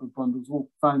plant fibre bundles all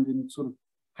found in sort of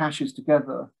caches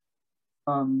together.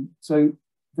 So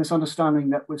this understanding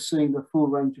that we're seeing the full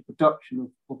range of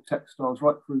production of textiles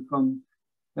right through from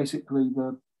basically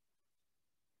the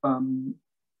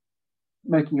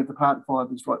making of the plant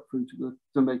fibres right through to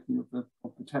the making of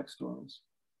the textiles.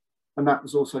 And that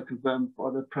was also confirmed by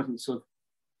the presence of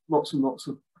lots and lots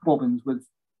of bobbins with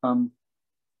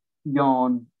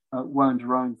yarn wound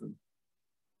around them.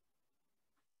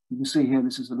 You can see here,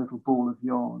 this is a little ball of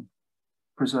yarn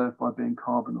preserved by being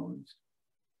carbonised.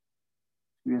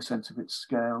 Give you a sense of its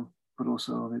scale, but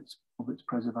also of its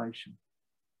preservation.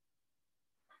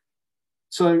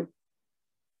 So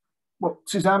what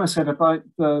Susanna said about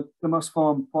the Moss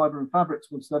Farm fibre and fabrics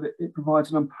was that it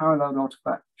provides an unparalleled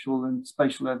artifactual and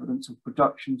spatial evidence of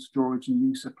production, storage and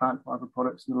use of plant fibre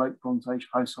products in the late Bronze Age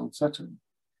household setting.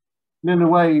 And in a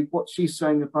way, what she's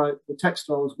saying about the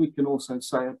textiles, we can also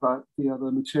say about the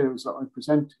other materials that I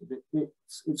presented.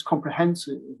 It's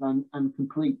comprehensive and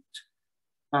complete.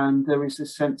 And there is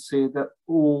this sense here that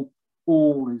all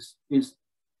is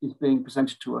being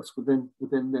presented to us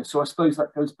within this. So I suppose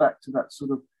that goes back to that sort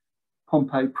of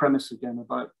Pompeii premise again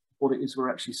about what it is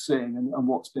we're actually seeing and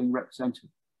what's being represented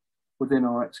within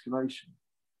our excavation.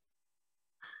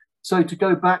 So to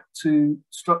go back to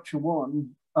structure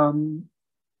one,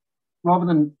 rather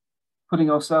than putting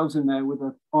ourselves in there with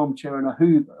an armchair and a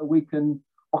hoover, we can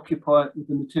occupy it with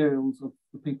the materials of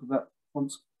the people that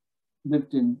once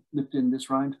lived in this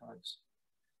roundhouse.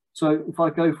 So if I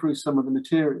go through some of the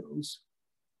materials,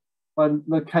 I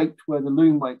locate where the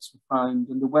loom weights were found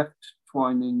and the weft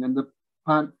twining and the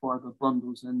plant fibre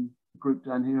bundles and group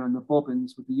down here and the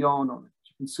bobbins with the yarn on it.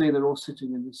 You can see they're all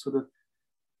sitting in this sort of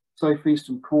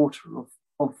southeastern quarter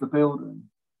of the building.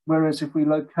 Whereas if we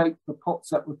locate the pots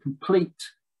that were complete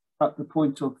at the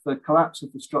point of the collapse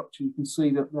of the structure, you can see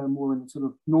that they're more in the sort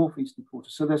of northeastern quarter.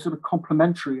 So they're sort of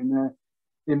complementary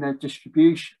in their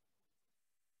distribution.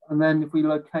 And then if we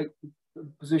locate the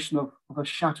position of a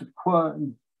shattered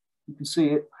quern, you can see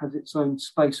it has its own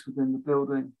space within the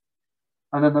building.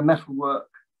 And then the metalwork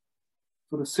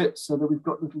sort of sits so that we've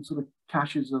got little sort of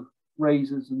caches of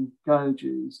razors and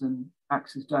gouges and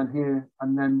axes down here,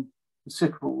 and then the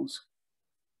sickles.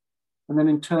 And then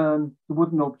in turn, the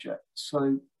wooden objects.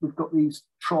 So we've got these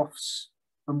troughs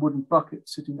and wooden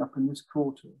buckets sitting up in this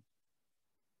quarter.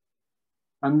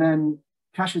 And then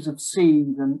caches of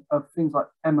seed and of things like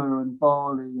emmer and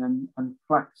barley and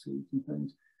flax seeds and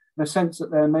things. The sense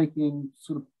that they're making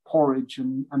sort of porridge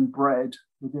and bread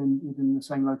within the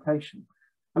same location.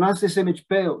 And as this image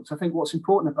builds, I think what's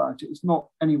important about it is not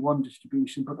any one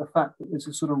distribution, but the fact that there's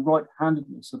a sort of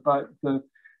right-handedness about the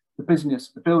busyness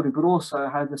of the building, but also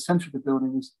how the centre of the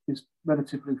building is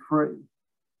relatively free.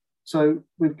 So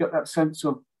we've got that sense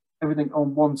of everything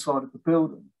on one side of the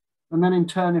building. And then in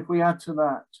turn, if we add to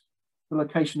that the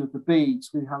location of the beads,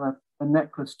 we have a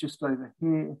necklace just over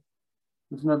here.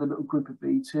 There's another little group of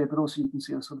beads here, but also you can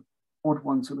see a sort of odd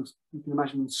one, sort of, you can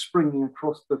imagine them springing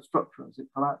across the structure as it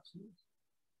collapses.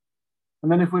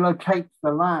 And then if we locate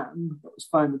the lamb that was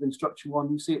found within structure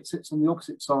one, you see it sits on the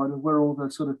opposite side of where all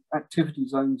the sort of activity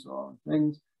zones are and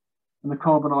things, and the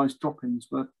carbonised droppings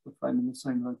were found in the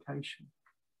same location.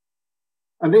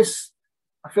 And this,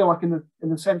 I feel like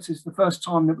in a sense, is the first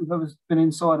time that we've ever been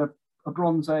inside a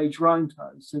Bronze Age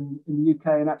roundhouse in the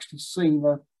UK and actually seen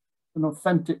an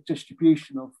authentic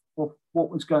distribution of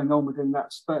what was going on within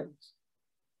that space.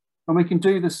 And we can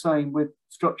do the same with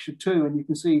structure two, and you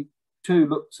can see two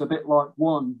looks a bit like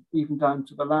one, even down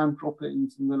to the land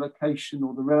droppings and the location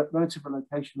or the relative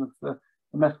location of the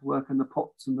metalwork and the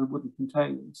pots and the wooden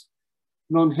containers.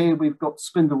 And on here, we've got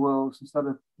spindle whorls instead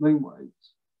of loom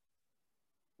weights.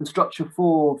 And structure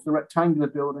four of the rectangular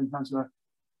building has a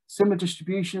similar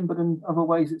distribution, but in other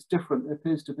ways it's different. There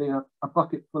appears to be a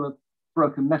bucket full of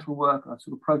broken metalwork, a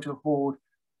sort of proto-hoard,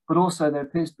 but also there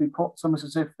appears to be pots almost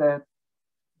as if they're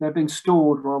being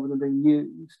stored rather than being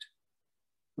used.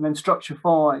 And then structure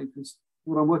five is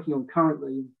what I'm working on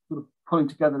currently, sort of pulling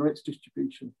together its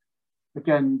distribution.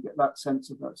 Again, you get that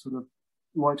sense of that sort of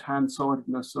right-hand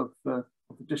sidedness of the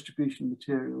distribution of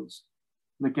materials.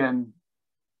 And again,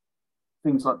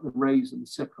 things like the razor, the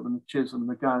sickle and the chisel and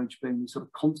the gouge being the sort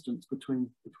of constants between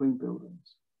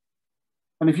buildings.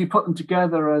 And if you put them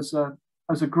together as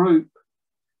a group,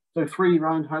 so three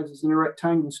roundhouses in a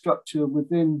rectangular structure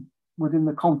within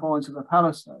the confines of the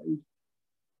palisade,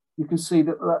 you can see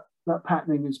that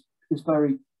patterning is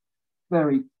very,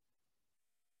 very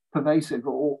pervasive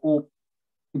or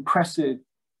impressive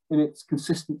in its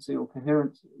consistency or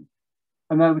coherency.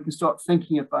 And now we can start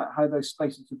thinking about how those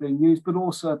spaces are being used, but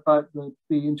also about the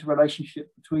interrelationship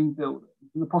between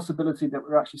buildings and the possibility that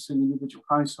we're actually seeing individual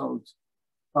households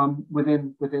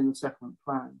within the settlement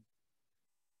plan.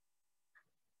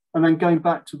 And then going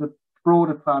back to the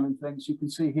broader plan and things, you can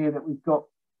see here that we've got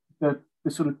the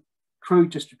sort of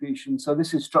crude distribution. So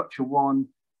this is structure one.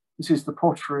 This is the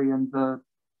pottery and the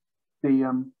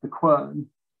quern,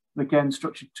 again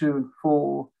structured 2 and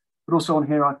 4. But also on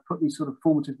here, I've put these sort of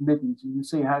formative middens, and you can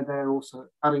see how they're also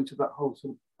adding to that whole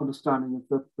sort of understanding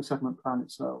of the settlement plan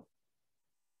itself.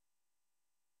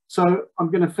 So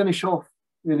I'm going to finish off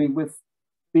really with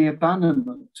the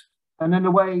abandonment. And in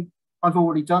a way, I've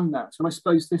already done that. And I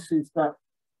suppose this is that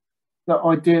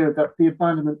idea that the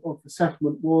abandonment of the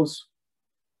settlement was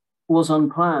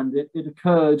unplanned. It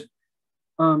occurred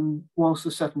whilst the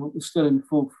settlement was still in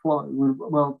full flow.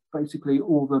 Well, basically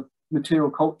all the material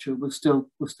culture was still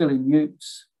in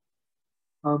use.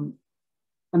 And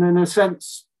in a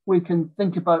sense, we can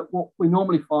think about what we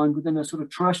normally find within a sort of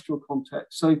terrestrial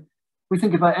context. So we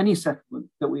think about any settlement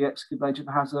that we excavate, it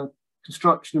has a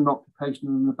construction and occupation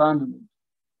and an abandonment.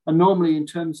 And normally in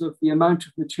terms of the amount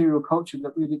of material culture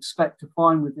that we'd expect to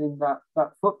find within that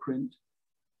footprint,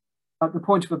 at the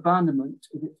point of abandonment,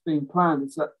 if it's being planned,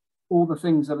 is that all the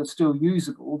things that are still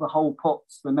usable, the whole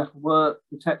pots, the metalwork,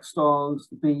 the textiles,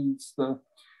 the beads, the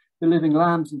living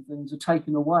lambs and things are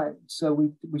taken away. So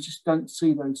we just don't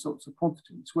see those sorts of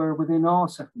quantities. Where within our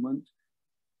settlement,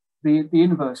 the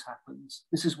inverse happens.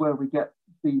 This is where we get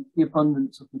the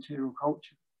abundance of material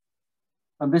culture.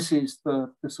 And this is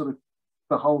the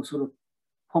whole sort of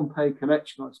Pompeii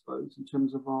connection, I suppose, in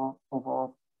terms of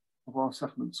our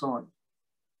settlement site.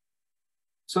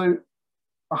 So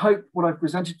I hope what I've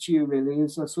presented to you really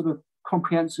is a sort of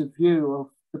comprehensive view of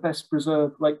the best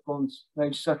preserved late Bronze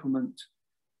Age settlement,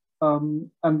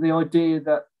 and the idea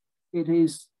that it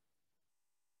is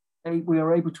we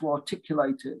are able to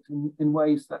articulate it in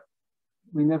ways that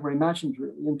we never imagined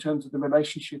really, in terms of the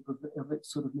relationship of its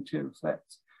sort of material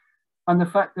sets, and the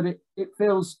fact that it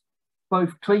feels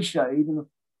both cliched, and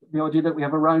the idea that we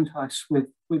have a roundhouse with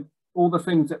all the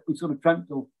things that we sort of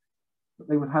dreamt of that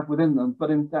they would have within them,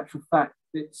 but in actual fact,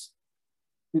 it's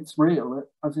real.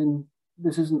 As in,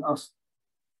 this isn't us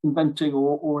inventing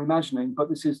or imagining, but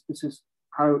this is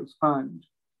how it's found.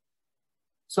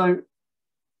 So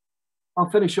I'll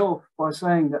finish off by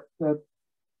saying that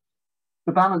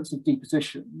the balance of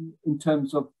deposition in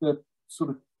terms of the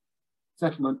sort of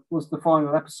settlement was the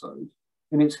final episode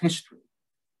in its history.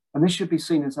 And this should be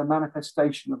seen as a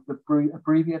manifestation of the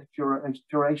abbreviated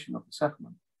duration of the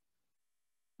settlement.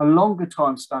 A longer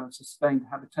time span of sustained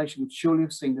habitation would surely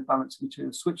have seen the balance of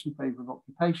material switch in favour of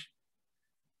occupation.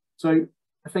 So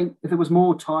I think if there was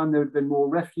more time, there would have been more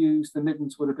refuse, the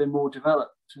middens would have been more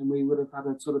developed, and we would have had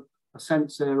a sort of a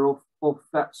sense there of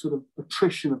that sort of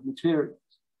attrition of materials.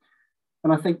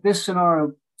 And I think this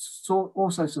scenario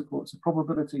also supports the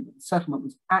probability that the settlement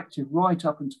was active right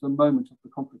up until the moment of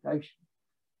the conflagration.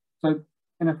 So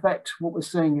in effect, what we're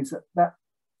seeing is that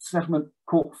settlement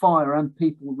caught fire and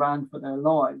people ran for their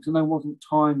lives, and there wasn't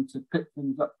time to pick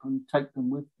things up and take them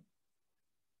with them.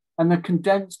 And the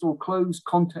condensed or closed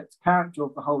context character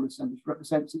of the whole assemblage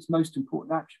represents its most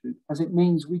important attribute, as it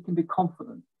means we can be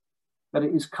confident that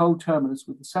it is coterminous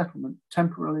with the settlement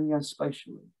temporally and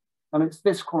spatially. And it's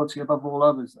this quality above all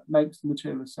others that makes the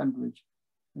material assemblage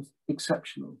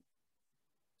exceptional.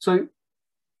 So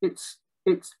it's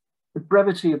the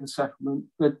brevity of the settlement,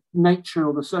 the nature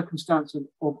or the circumstance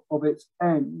of its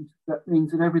end, that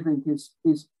means that everything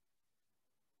is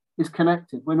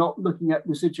connected. We're not looking at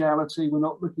residuality, we're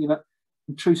not looking at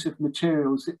intrusive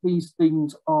materials. These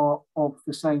things are of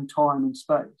the same time and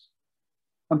space.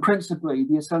 And principally,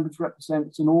 the assemblage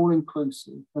represents an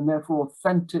all-inclusive and therefore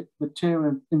authentic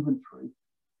material inventory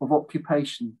of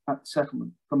occupation at the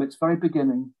settlement from its very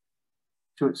beginning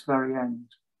to its very end.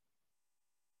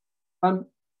 And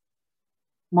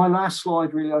my last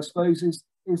slide really, I suppose,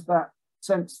 is that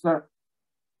sense that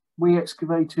we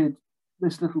excavated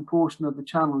this little portion of the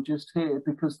channel just here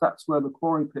because that's where the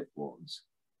quarry pit was.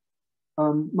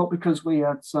 Not because we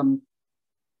had some,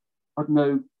 I don't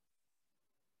know,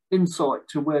 insight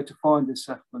to where to find this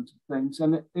settlement of things.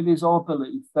 And it is our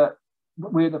belief that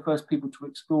we're the first people to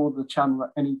explore the channel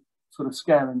at any sort of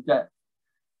scale and depth.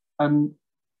 And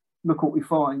look what we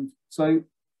find. So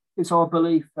it's our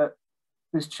belief that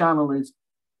this channel is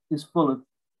full of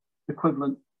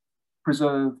equivalent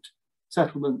preserved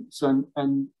settlements and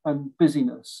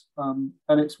busyness. And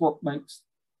it's what makes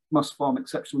Must Farm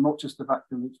exceptional, not just the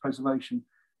fact of its preservation,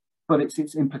 but it's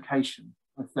its implication.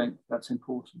 I think that's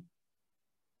important.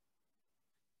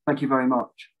 Thank you very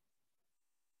much.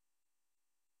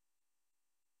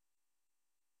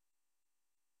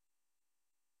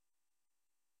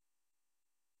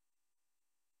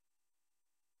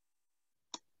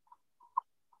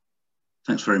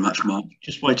 Thanks very much, Mark.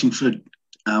 Just waiting for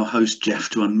our host,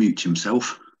 Jeff, to unmute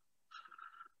himself.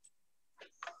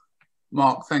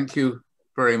 Mark, thank you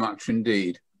very much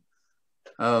indeed.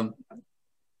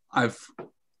 I've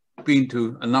been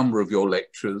to a number of your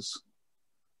lectures,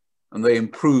 and they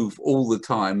improve all the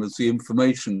time as the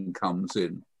information comes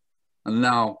in. And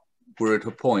now we're at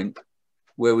a point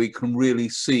where we can really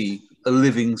see a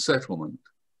living settlement.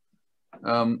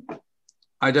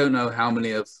 I don't know how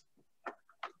many of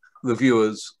the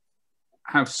viewers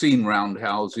have seen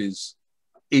roundhouses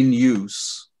in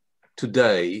use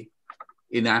today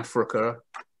in Africa,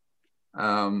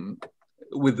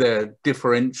 with their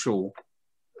differential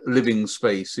living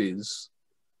spaces.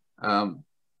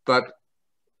 But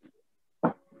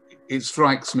it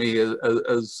strikes me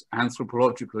as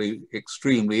anthropologically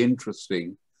extremely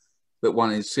interesting that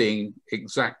one is seeing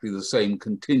exactly the same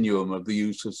continuum of the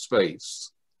use of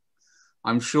space.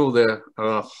 I'm sure there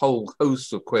are a whole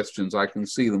host of questions. I can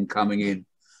see them coming in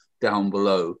down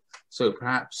below. So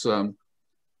perhaps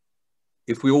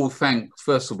if we all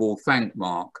first of all, thank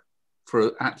Mark for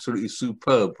an absolutely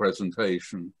superb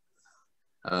presentation.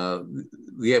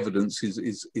 The evidence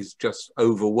is just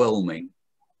overwhelming.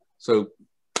 So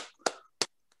I'd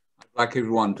like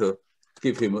everyone to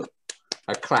give him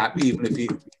a clap, even if he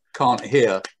can't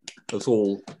hear us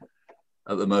all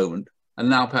at the moment. And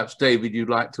now perhaps, David, you'd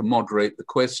like to moderate the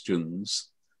questions.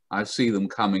 I see them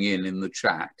coming in the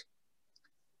chat.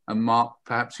 And Mark,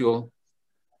 perhaps you'll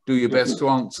do your best to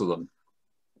answer them.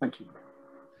 Thank you.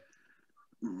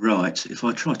 Right, if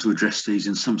I try to address these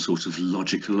in some sort of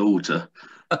logical order.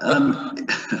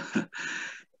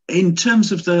 In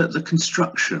terms of the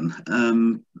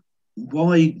construction,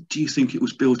 why do you think it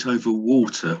was built over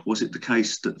water? Was it the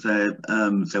case that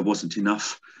there wasn't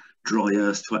enough dry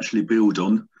earth to actually build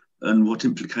on? And what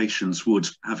implications would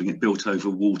having it built over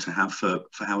water have for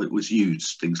how it was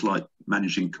used? Things like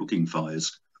managing cooking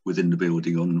fires within the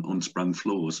building on sprung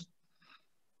floors.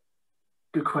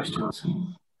 Good questions.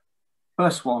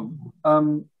 First one,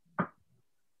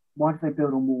 why did they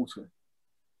build on water?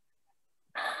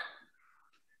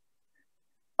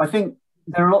 I think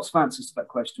there are lots of answers to that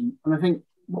question. And I think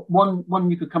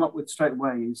one you could come up with straight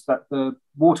away is that the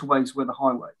waterways were the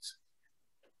highways.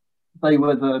 They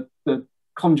were the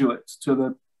conduits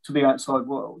to the outside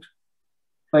world.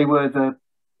 They were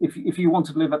if you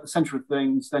wanted to live at the center of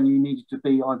things, then you needed to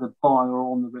be either by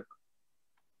or on the river.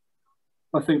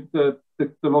 I think the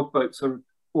logboats are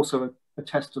also a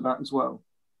test to that as well.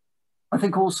 I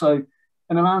think also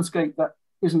in a landscape that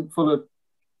isn't full of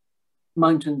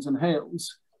mountains and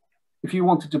hills, if you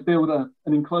wanted to build an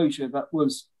enclosure that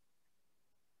was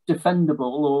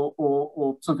defendable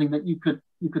or something that you could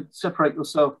separate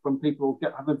yourself from people,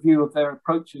 have a view of their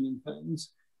approaching and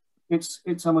things,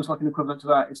 it's almost like an equivalent to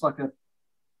that. It's like a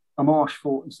marsh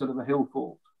fort instead of a hill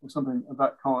fort or something of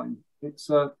that kind. It's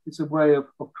a way of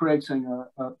creating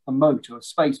a moat or a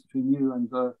space between you and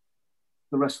the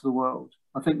rest of the world.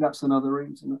 I think that's another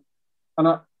reason. And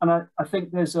I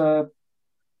think there's a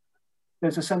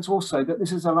sense also that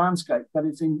this is a landscape that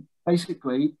is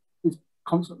basically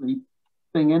constantly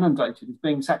being inundated, is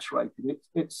being saturated.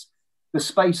 It's the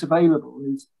space available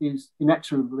is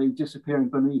inexorably disappearing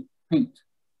beneath peat,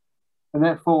 and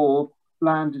therefore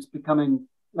land is becoming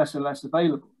less and less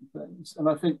available in things. And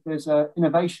I think there's an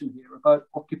innovation here about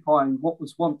occupying what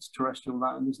was once terrestrial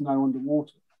land is now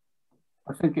underwater.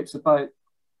 I think it's about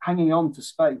hanging on to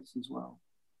space as well.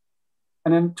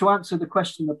 And then to answer the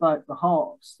question about the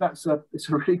halves, it's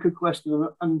a really good question.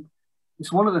 And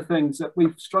it's one of the things that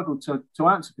we've struggled to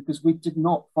answer, because we did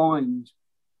not find,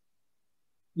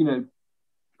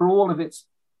 for all of its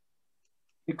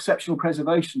exceptional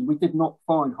preservation, we did not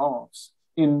find halves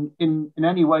in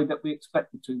any way that we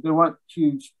expected to. There weren't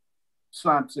huge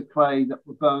slabs of clay that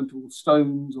were burnt or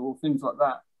stones or things like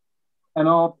that. And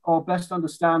our best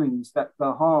understanding is that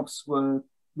the halves were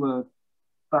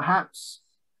perhaps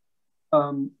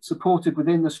supported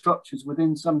within the structures,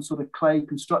 within some sort of clay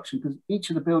construction, because each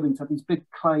of the buildings had these big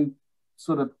clay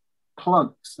sort of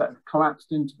plugs that had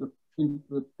collapsed into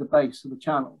the base of the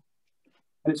channel.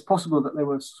 And it's possible that there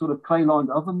were sort of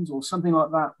clay-lined ovens or something like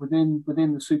that within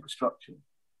the superstructure,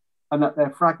 and that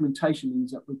their fragmentation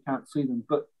means that we can't see them.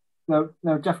 But there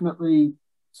are definitely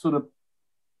sort of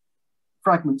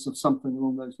fragments of something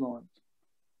along those lines.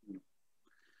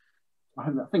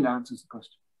 I think that answers the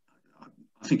question.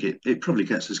 I think it probably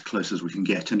gets as close as we can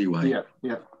get anyway.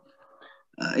 Yeah.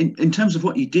 In terms of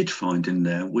what you did find in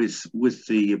there with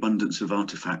the abundance of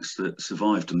artifacts that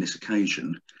survived on this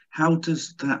occasion, how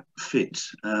does that fit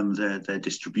their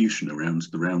distribution around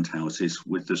the roundhouses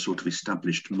with the sort of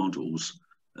established models,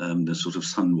 the sort of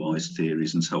sunwise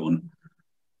theories and so on?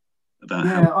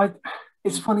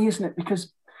 It's funny, isn't it?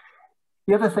 Because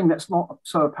the other thing that's not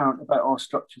so apparent about our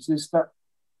structures is that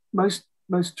most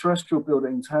terrestrial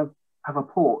buildings have have a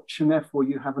porch, and therefore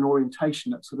you have an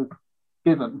orientation that's sort of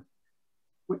given.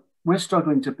 We're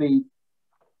struggling to be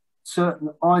certain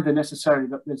either necessarily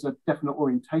that there's a definite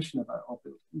orientation about our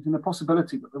buildings and the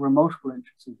possibility that there are multiple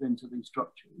entrances into these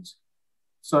structures.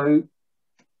 So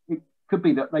it could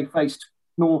be that they faced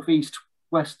north, east,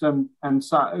 west, and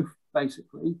south,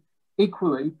 basically.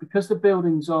 Equally, because the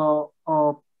buildings are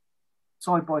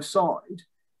side by side,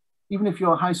 even if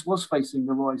your house was facing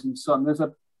the rising sun, there's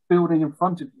a building in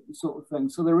front of you, sort of thing.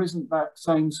 So there isn't that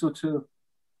same sort of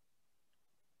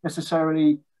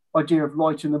necessarily idea of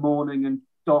light in the morning and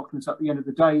darkness at the end of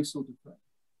the day, sort of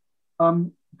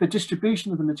thing. The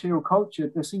distribution of the material culture,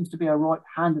 there seems to be a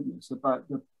right-handedness about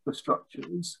the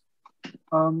structures,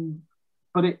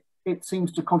 but it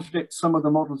seems to contradict some of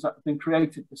the models that have been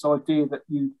created. This idea that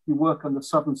you work on the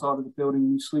southern side of the building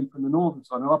and you sleep on the northern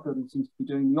side. And our building seems to be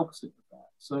doing the opposite of that.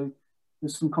 So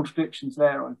there's some contradictions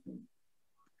there, I think.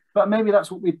 But maybe that's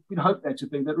what we'd hope there to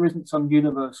be, that there isn't some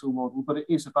universal model, but it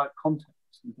is about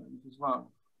context and things as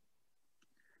well.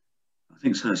 I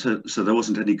think so. So there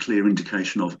wasn't any clear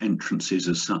indication of entrances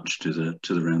as such to the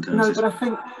roundhouses. No, but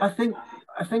I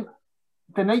think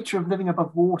the nature of living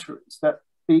above water is that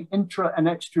the intra and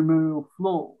extramural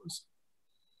floors,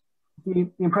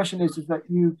 the impression is that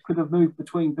you could have moved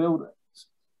between buildings.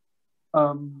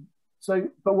 But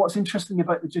what's interesting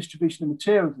about the distribution of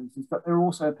materials is that there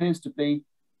also appears to be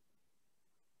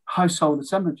household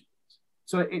assemblages.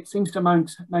 So it seems to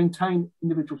maintain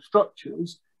individual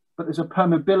structures, but there's a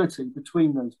permeability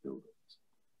between those buildings.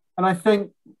 And I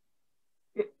think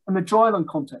in the dryland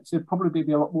context, there'd probably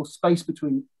be a lot more space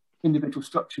between individual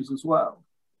structures as well.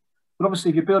 But obviously,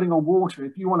 if you're building on water,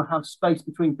 if you want to have space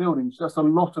between buildings, that's a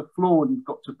lot of floor you've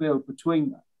got to build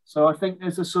between that. So I think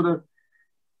there's it's sort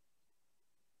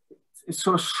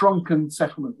of shrunken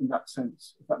settlement in that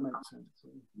sense, if that makes sense.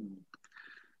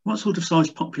 What sort of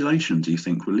size population do you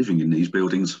think were living in these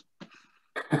buildings?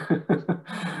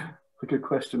 A good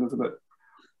question, isn't it?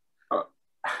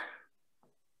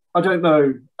 I don't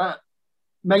know.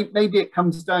 Maybe it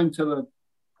comes down to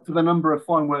the number of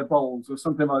fineware bowls or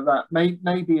something like that.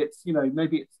 Maybe it's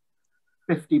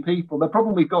 50 people. The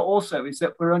problem we've got also is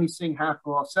that we're only seeing half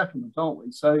of our settlement, aren't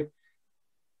we? So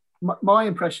my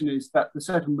impression is that the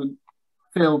settlement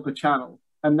filled the channel,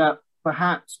 and that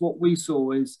perhaps what we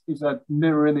saw is a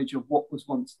mirror image of what was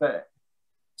once there.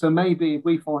 So maybe if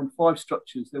we find 5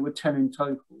 structures, there were 10 in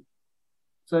total.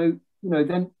 So,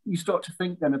 then you start to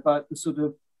think then about the sort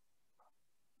of,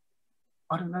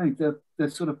 I don't know, the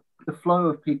sort of the flow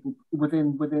of people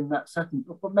within that settlement,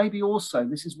 but maybe also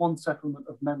this is one settlement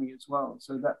of many as well.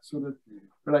 So that sort of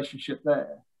relationship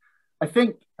there. I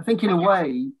think in a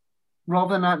way,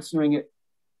 rather than answering it,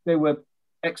 there were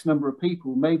X number of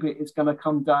people, maybe it's going to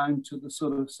come down to the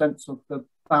sort of sense of the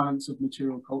balance of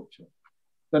material culture,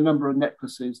 the number of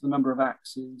necklaces, the number of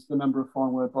axes, the number of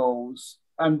fineware bowls,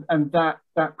 and that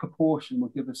proportion will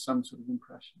give us some sort of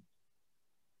impression.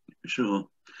 Sure.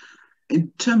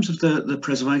 In terms of the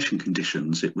preservation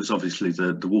conditions, it was obviously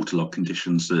the waterlogged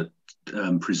conditions that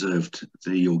preserved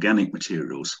the organic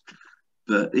materials.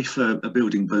 But if a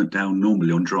building burnt down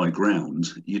normally on dry ground,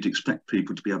 you'd expect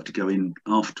people to be able to go in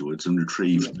afterwards and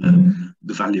retrieve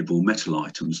the valuable metal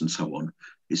items and so on.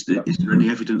 Is there any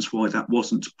evidence why that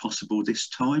wasn't possible this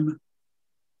time?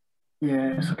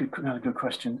 Yeah, it's another good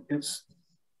question. It's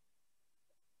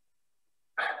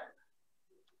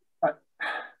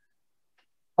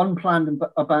unplanned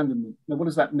abandonment. Now, what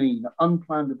does that mean?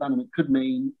 Unplanned abandonment could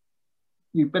mean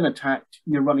you've been attacked,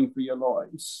 you're running for your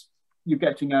lives, you're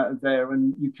getting out of there,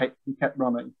 and you kept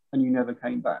running and you never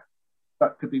came back.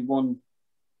 That could be one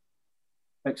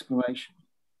explanation.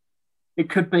 It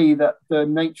could be that the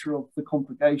nature of the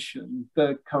conflagration,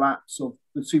 the collapse of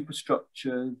the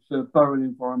superstructure, the burial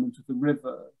environment of the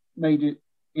river made it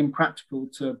impractical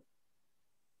to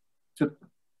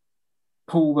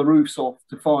pull the roofs off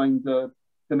to find the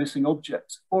missing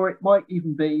objects. Or it might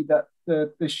even be that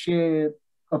the sheer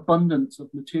abundance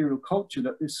of material culture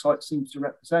that this site seems to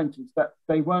represent is that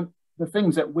they weren't, the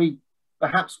things that we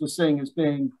perhaps were seeing as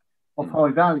being of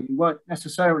high value weren't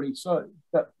necessarily so.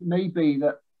 That maybe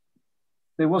that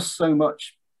there was so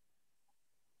much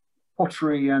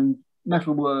pottery and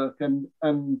metalwork and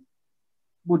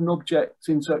wooden objects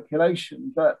in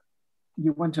circulation that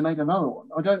you went and made another one.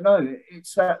 I don't know.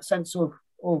 It's that sense of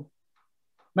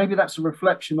maybe that's a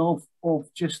reflection of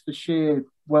just the sheer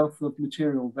wealth of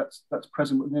material that's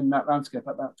present within that landscape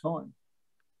at that time.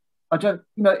 I don't,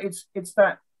 it's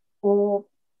that, or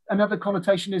another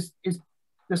connotation is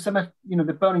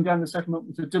the burning down the settlement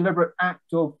was a deliberate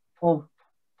act of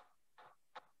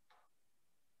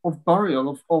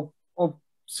burial, of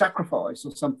sacrifice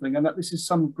or something, and that this is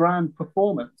some grand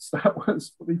performance that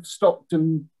was we've stopped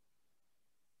and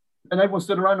everyone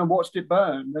stood around and watched it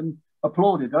burn and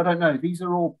applauded. I don't know. These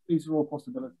are all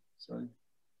possibilities. So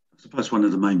I suppose one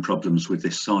of the main problems with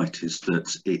this site is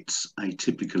that it's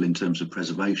atypical in terms of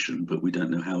preservation, but we don't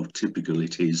know how typical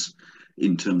it is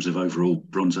in terms of overall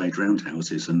Bronze Age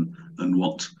roundhouses and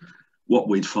what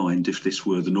we'd find if this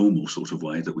were the normal sort of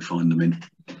way that we find them in.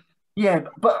 Yeah,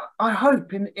 but I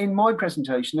hope in my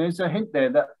presentation there's a hint there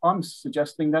that I'm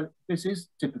suggesting that this is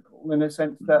typical in a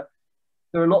sense that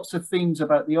there are lots of themes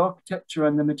about the architecture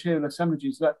and the material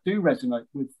assemblages that do resonate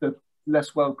with the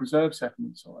less well-preserved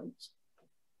settlement sites.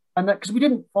 And that because we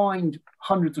didn't find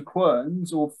hundreds of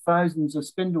querns or thousands of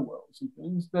spindle whorls and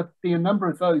things, the number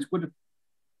of those would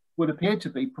appear to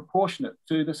be proportionate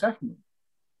to the settlement.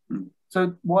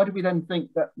 So why do we then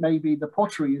think that maybe the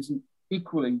pottery isn't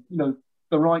equally,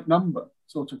 the right number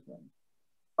sort of thing?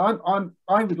 I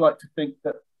would like to think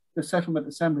that the settlement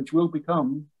assemblage will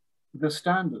become the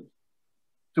standard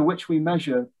to which we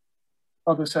measure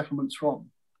other settlements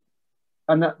from.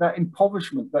 And that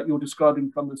impoverishment that you're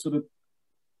describing from the sort of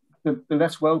the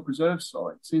less well-preserved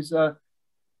sites is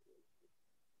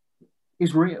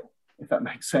real, if that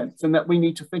makes sense. And that we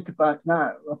need to think about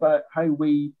now about how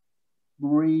we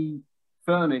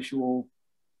refurnish or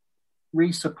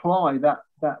resupply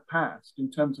that past in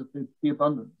terms of the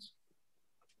abundance.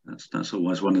 That's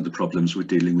always one of the problems with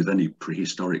dealing with any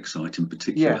prehistoric site in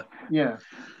particular. Yeah.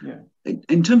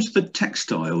 In terms of the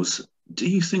textiles, do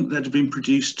you think that have been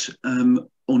produced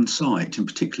on site, and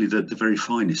particularly the very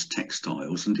finest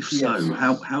textiles? And if so,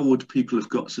 yes. how would people have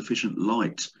got sufficient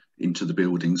light into the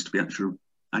buildings to be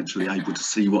actually able to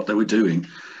see what they were doing?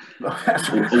 That's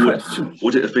a good question.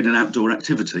 Would it have been an outdoor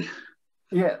activity?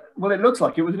 Yeah, well, it looks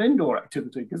like it was an indoor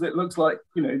activity because it looks like,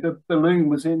 the loom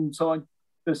was inside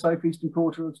the southeastern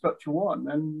quarter of Structure 1.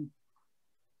 And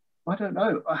I don't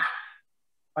know.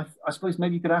 I suppose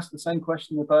maybe you could ask the same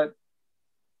question about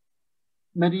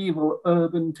medieval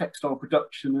urban textile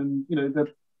production and,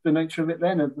 the nature of it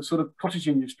then, of the sort of cottage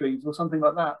industries or something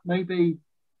like that. Maybe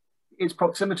its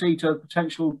proximity to a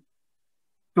potential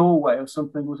doorway or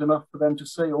something was enough for them to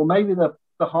see, or maybe the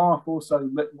half also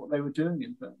lit what they were doing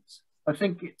in things. I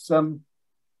think it's I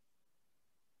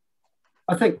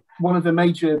think one of the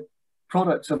major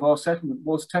products of our settlement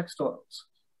was textiles.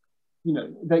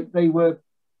 They were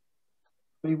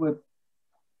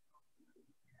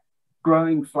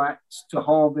growing flax to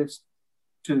harvest,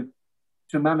 to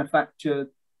manufacture,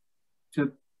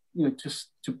 to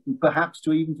perhaps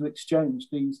to even to exchange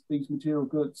these material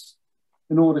goods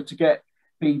in order to get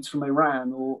beads from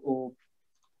Iran or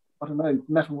I don't know,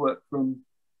 metalwork from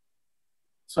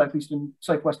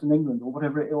southwestern England or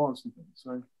whatever it was.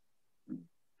 So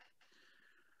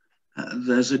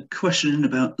there's a question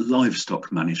about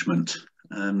livestock management.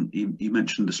 You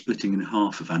mentioned the splitting in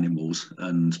half of animals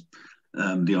and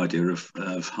the idea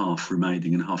of half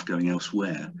remaining and half going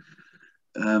elsewhere.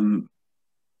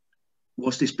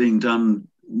 Was this being done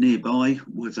nearby?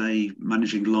 Were they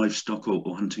managing livestock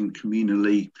or hunting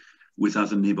communally with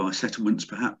other nearby settlements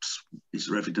perhaps? Is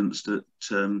there evidence that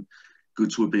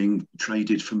goods were being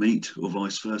traded for meat or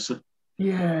vice versa?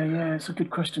 Yeah, it's a good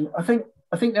question. I think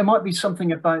there might be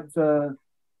something about the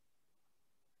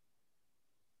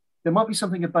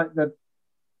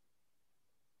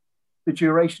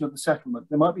duration of the settlement.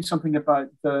 There might be something about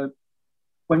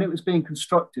when it was being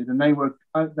constructed and they were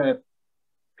out there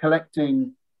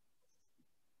collecting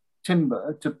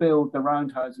timber to build the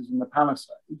roundhouses and the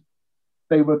palisade,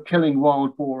 they were killing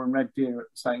wild boar and red deer at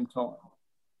the same time.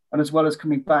 And as well as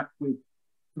coming back with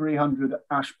 300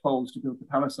 ash poles to build the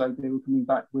palisade, they were coming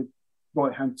back with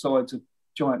right-hand sides of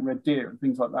giant red deer and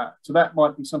things like that. So that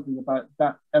might be something about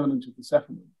that element of the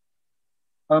settlement.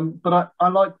 But I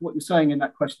like what you're saying in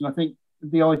that question. I think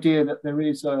the idea that there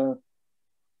is the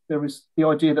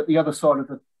idea that the other side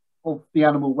of the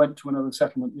animal went to another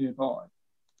settlement nearby,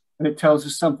 and it tells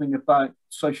us something about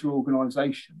social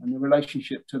organisation and the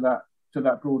relationship to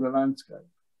that broader landscape.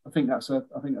 I think that's an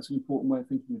important way of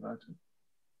thinking about it.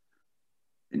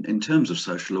 In terms of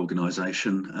social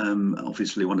organisation,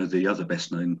 obviously one of the other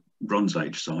best-known Bronze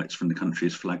Age sites from the country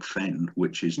is Flag Fen,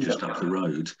 which is just up the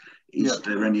road. Is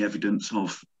there any evidence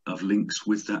of links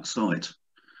with that site?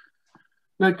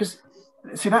 No, because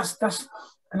see, that's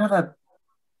another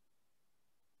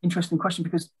interesting question,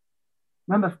 because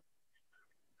remember,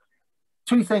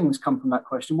 two things come from that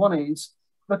question. One is,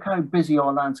 look how busy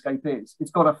our landscape is.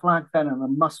 It's got a Flag Fen and a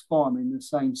Musk farm in the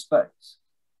same space.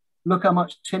 Look how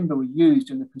much timber we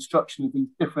used in the construction of these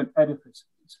different edifices.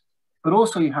 But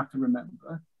also you have to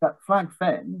remember that Flag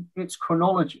Fen, its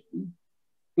chronology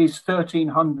is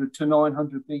 1300 to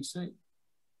 900 BC.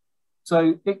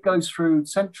 So it goes through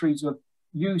centuries of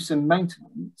use and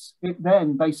maintenance. It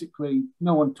then basically,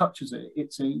 no one touches it,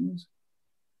 it seems.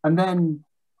 And then,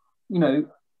 you know,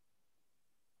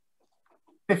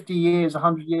 50 years,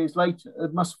 100 years later,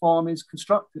 Must Farm is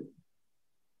constructed.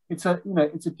 It's a, you know,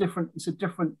 it's a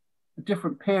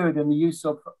different period in the use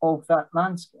of that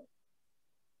landscape.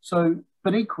 So,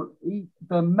 but equally,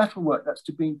 the metalwork that's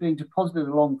being deposited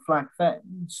along Flag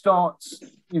Fen starts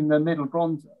in the Middle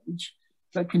Bronze Age,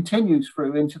 that continues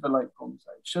through into the Late Bronze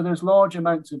Age. So there's large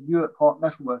amounts of Ewart Park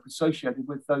metalwork associated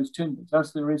with those timbers,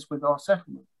 as there is with our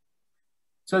settlement.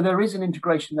 So there is an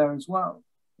integration there as well.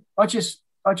 I just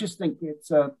think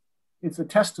it's a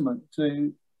testament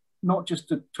to not just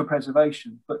to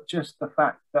preservation, but just the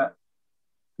fact that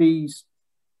these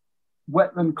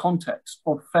wetland contexts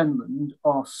of fenland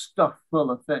are stuffed full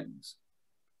of things.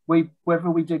 Wherever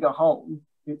we dig a hole,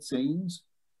 it seems,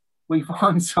 we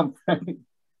find something.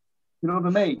 You know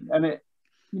what I mean? And it,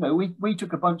 you know, we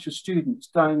took a bunch of students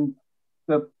down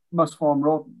the Must Farm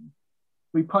Rodden.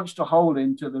 We punched a hole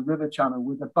into the river channel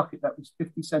with a bucket that was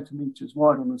 50 centimetres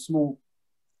wide on a small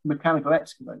mechanical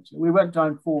excavator. We went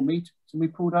down 4 metres and we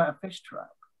pulled out a fish trap.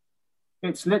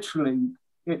 It's literally,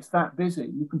 it's that busy.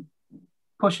 You can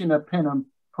push in a pin and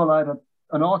pull out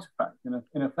an artefact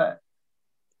in effect.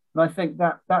 And I think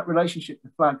that relationship to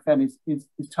Flag Fen is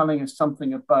telling us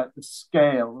something about the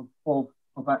scale of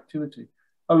activity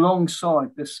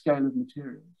alongside this scale of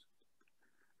materials.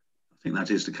 I think that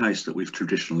is the case, that we've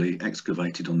traditionally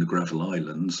excavated on the gravel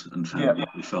islands and found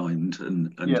what we find,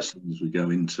 and as soon as we go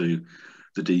into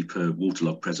the deeper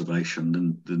waterlogged preservation,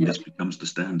 then this becomes the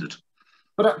standard.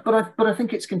 But I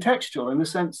think it's contextual in the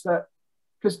sense that,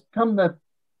 because come the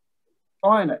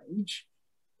Iron Age,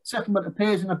 settlement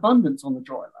appears in abundance on the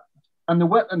dry land. And the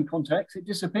wetland context, it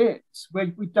disappears.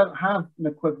 We don't have an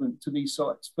equivalent to these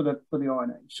sites for the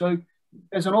Iron Age. So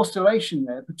there's an oscillation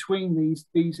there between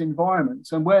these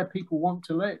environments and where people want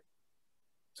to live.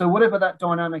 So whatever that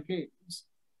dynamic is,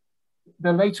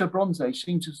 the later Bronze Age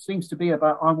seems to be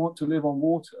about I want to live on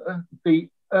water. The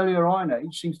earlier Iron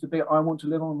Age seems to be I want to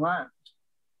live on land.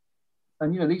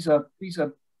 And you know, these are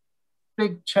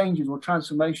big changes or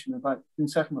transformation in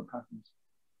settlement patterns.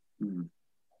 Mm.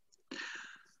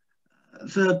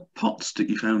 The pots that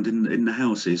you found in the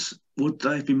houses, would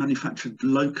they have been manufactured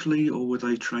locally or were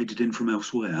they traded in from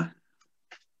elsewhere?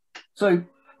 So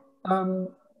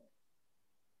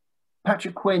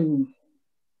Patrick Quinn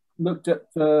looked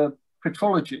at the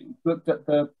petrology, looked at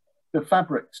the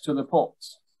fabrics to the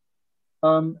pots,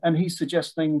 and he's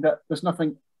suggesting that there's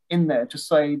nothing in there to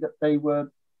say that they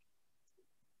were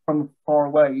from far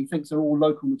away. He thinks they're all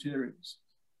local materials.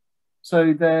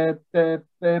 So they're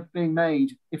being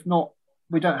made, if not,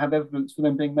 we don't have evidence for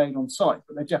them being made on site,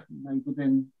 but they're definitely made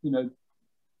within, you know,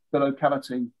 the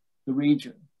locality, the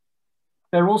region.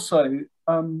 They're also,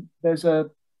 there's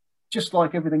just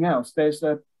like everything else, there's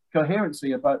a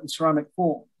coherency about the ceramic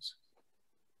forms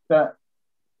that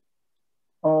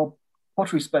our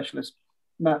pottery specialist,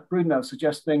 Matt Brudenell,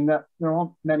 suggesting that there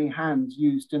aren't many hands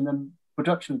used in the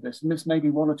production of this, and this maybe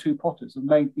 1 or 2 potters have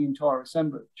made the entire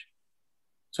assemblage.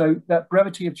 So that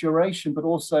brevity of duration, but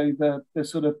also the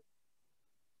sort of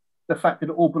the fact that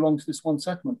it all belongs to this one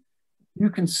settlement. You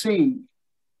can see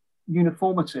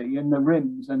uniformity in the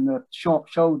rims and the sharp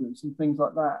shoulders and things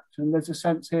like that. And there's a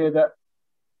sense here that,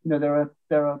 you know,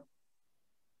 there are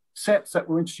sets that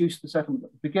were introduced to the settlement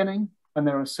at the beginning, and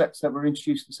there are sets that were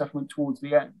introduced to the settlement towards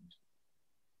the end.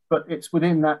 But it's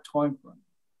within that time frame.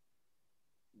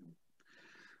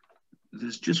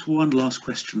 There's just one last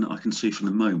question that I can see for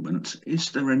the moment.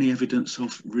 Is there any evidence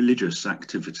of religious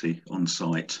activity on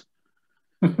site?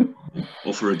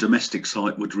 Or for a domestic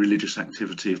site, would religious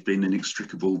activity have been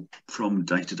inextricable from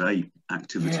day-to-day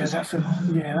activities?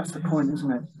 Yeah, that's the point,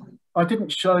 isn't it? I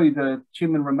didn't show the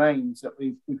human remains that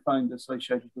we found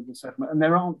associated with the settlement, and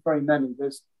there aren't very many.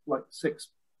 There's like 6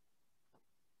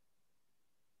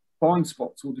 find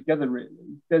spots altogether,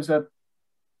 really. There's a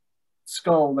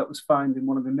skull that was found in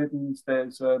one of the middens.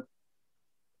 There's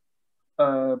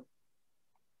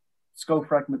skull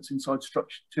fragments inside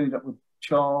structure 2 that were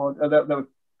charred, that were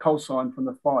coal sign from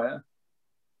the fire.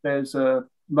 There's a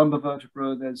lumbar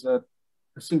vertebra. There's a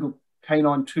single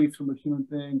canine tooth from a human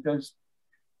being. There's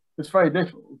very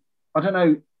little. I don't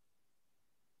know,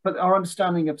 but our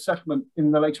understanding of settlement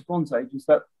in the later Bronze Age is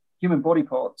that human body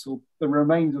parts or the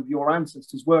remains of your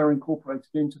ancestors were incorporated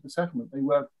into the settlement. They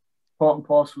were part and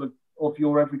parcel of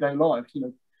your everyday life. You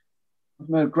know, I don't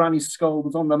know, Granny's skull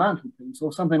was on the mantelpiece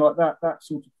or something like that, that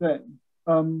sort of thing.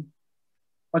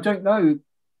 I don't know.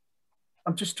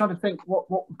 I'm just trying to think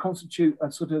what would constitute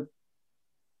a sort of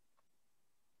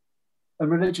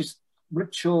religious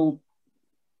ritual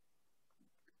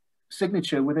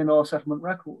signature within our settlement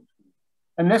record.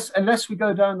 Unless we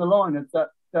go down the line of that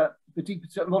a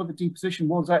lot of the deposition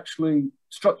was actually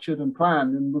structured and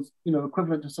planned and was, you know,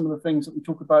 equivalent to some of the things that we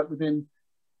talk about within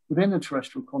the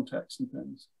terrestrial context and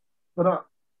things. But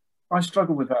I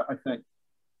struggle with that, I think.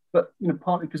 But, you know,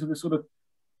 partly because of the sort of,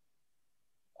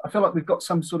 I feel like we've got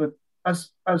some sort of,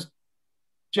 as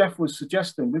Jeff was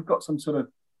suggesting, we've got some sort of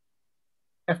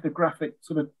ethnographic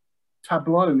sort of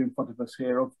tableau in front of us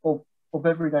here of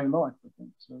everyday life, I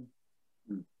think. So.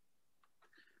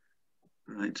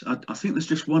 Right. I think there's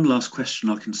just one last question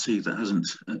I can see that hasn't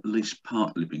at least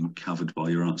partly been covered by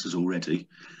your answers already.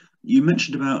 You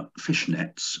mentioned about fish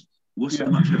nets. Was there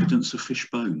much evidence of fish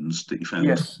bones that you found?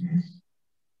 Yes.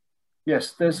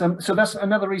 Yes. There's so that's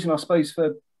another reason, I suppose,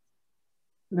 for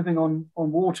living on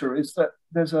water, is that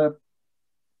there's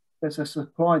a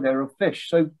supply there of fish.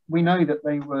 So we know that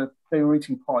they were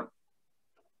eating pike.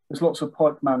 There's lots of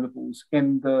pike mandibles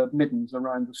in the middens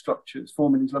around the structures,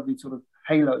 forming these lovely sort of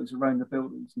halos around the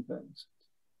buildings and things.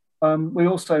 We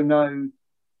also know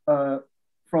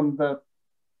from the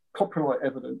coprolite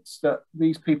evidence that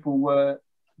these people were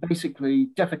basically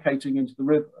defecating into the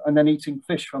river and then eating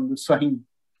fish from the same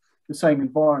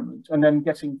environment, and then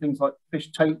getting things like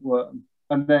fish tapeworm,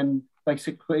 and then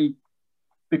basically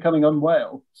becoming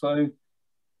unwell. So,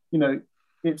 you know,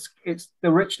 it's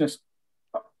the richness.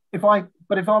 If I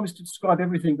was to describe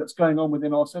everything that's going on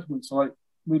within our settlement site,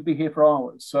 we'd be here for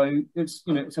hours. So it's,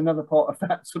 you know, it's another part of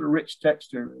that sort of rich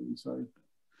texture, really. So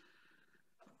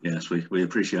yes, we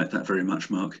appreciate that very much,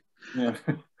 Mark. Yeah.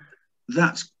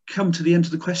 That's come to the end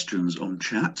of the questions on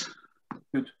chat.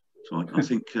 Good. So I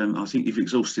think you've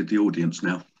exhausted the audience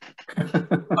now.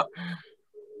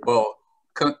 Well,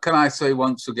 can I say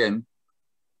once again,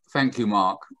 thank you,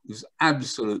 Mark. It was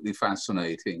absolutely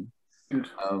fascinating. Good.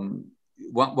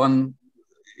 One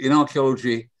in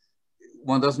archaeology,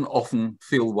 one doesn't often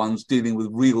feel one's dealing with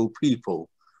real people.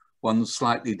 One's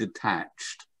slightly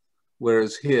detached,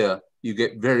 whereas here you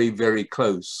get very, very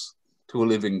close to a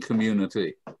living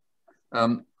community.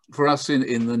 For us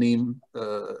in the Neem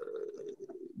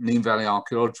Valley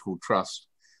Archaeological Trust,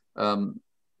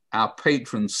 our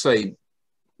patron saint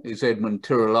is Edmund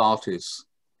Tyrrell-Artis,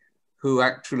 who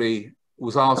actually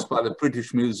was asked by the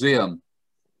British Museum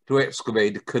to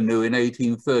excavate a canoe in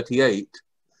 1838.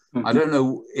 Mm-hmm. I don't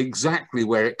know exactly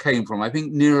where it came from. I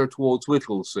think nearer towards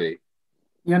Whittlesea.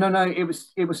 Yeah, no, it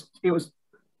was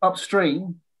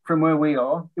upstream from where we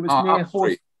are. It was near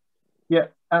Horsey. Yeah,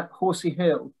 at Horsey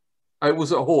Hill. It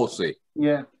was at Horsey.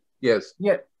 Yeah. Yes.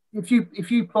 Yeah. If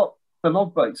you plot the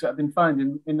log boats that have been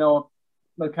found in our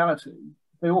locality,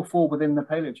 they all fall within the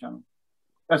Paleo Channel,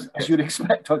 as you'd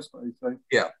expect, I suppose. So.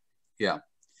 Yeah.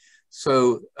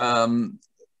 So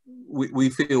we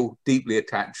feel deeply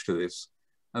attached to this,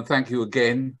 and thank you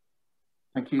again.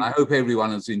 Thank you. I hope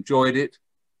everyone has enjoyed it,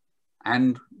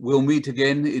 and we'll meet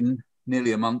again in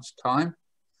nearly a month's time,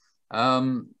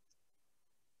 and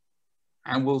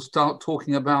we'll start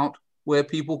talking about where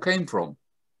people came from.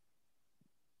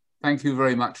 Thank you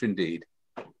very much indeed.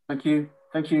 Thank you.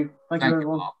 Thank you. Thank you,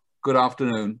 everyone. Good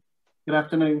afternoon. Good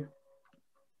afternoon.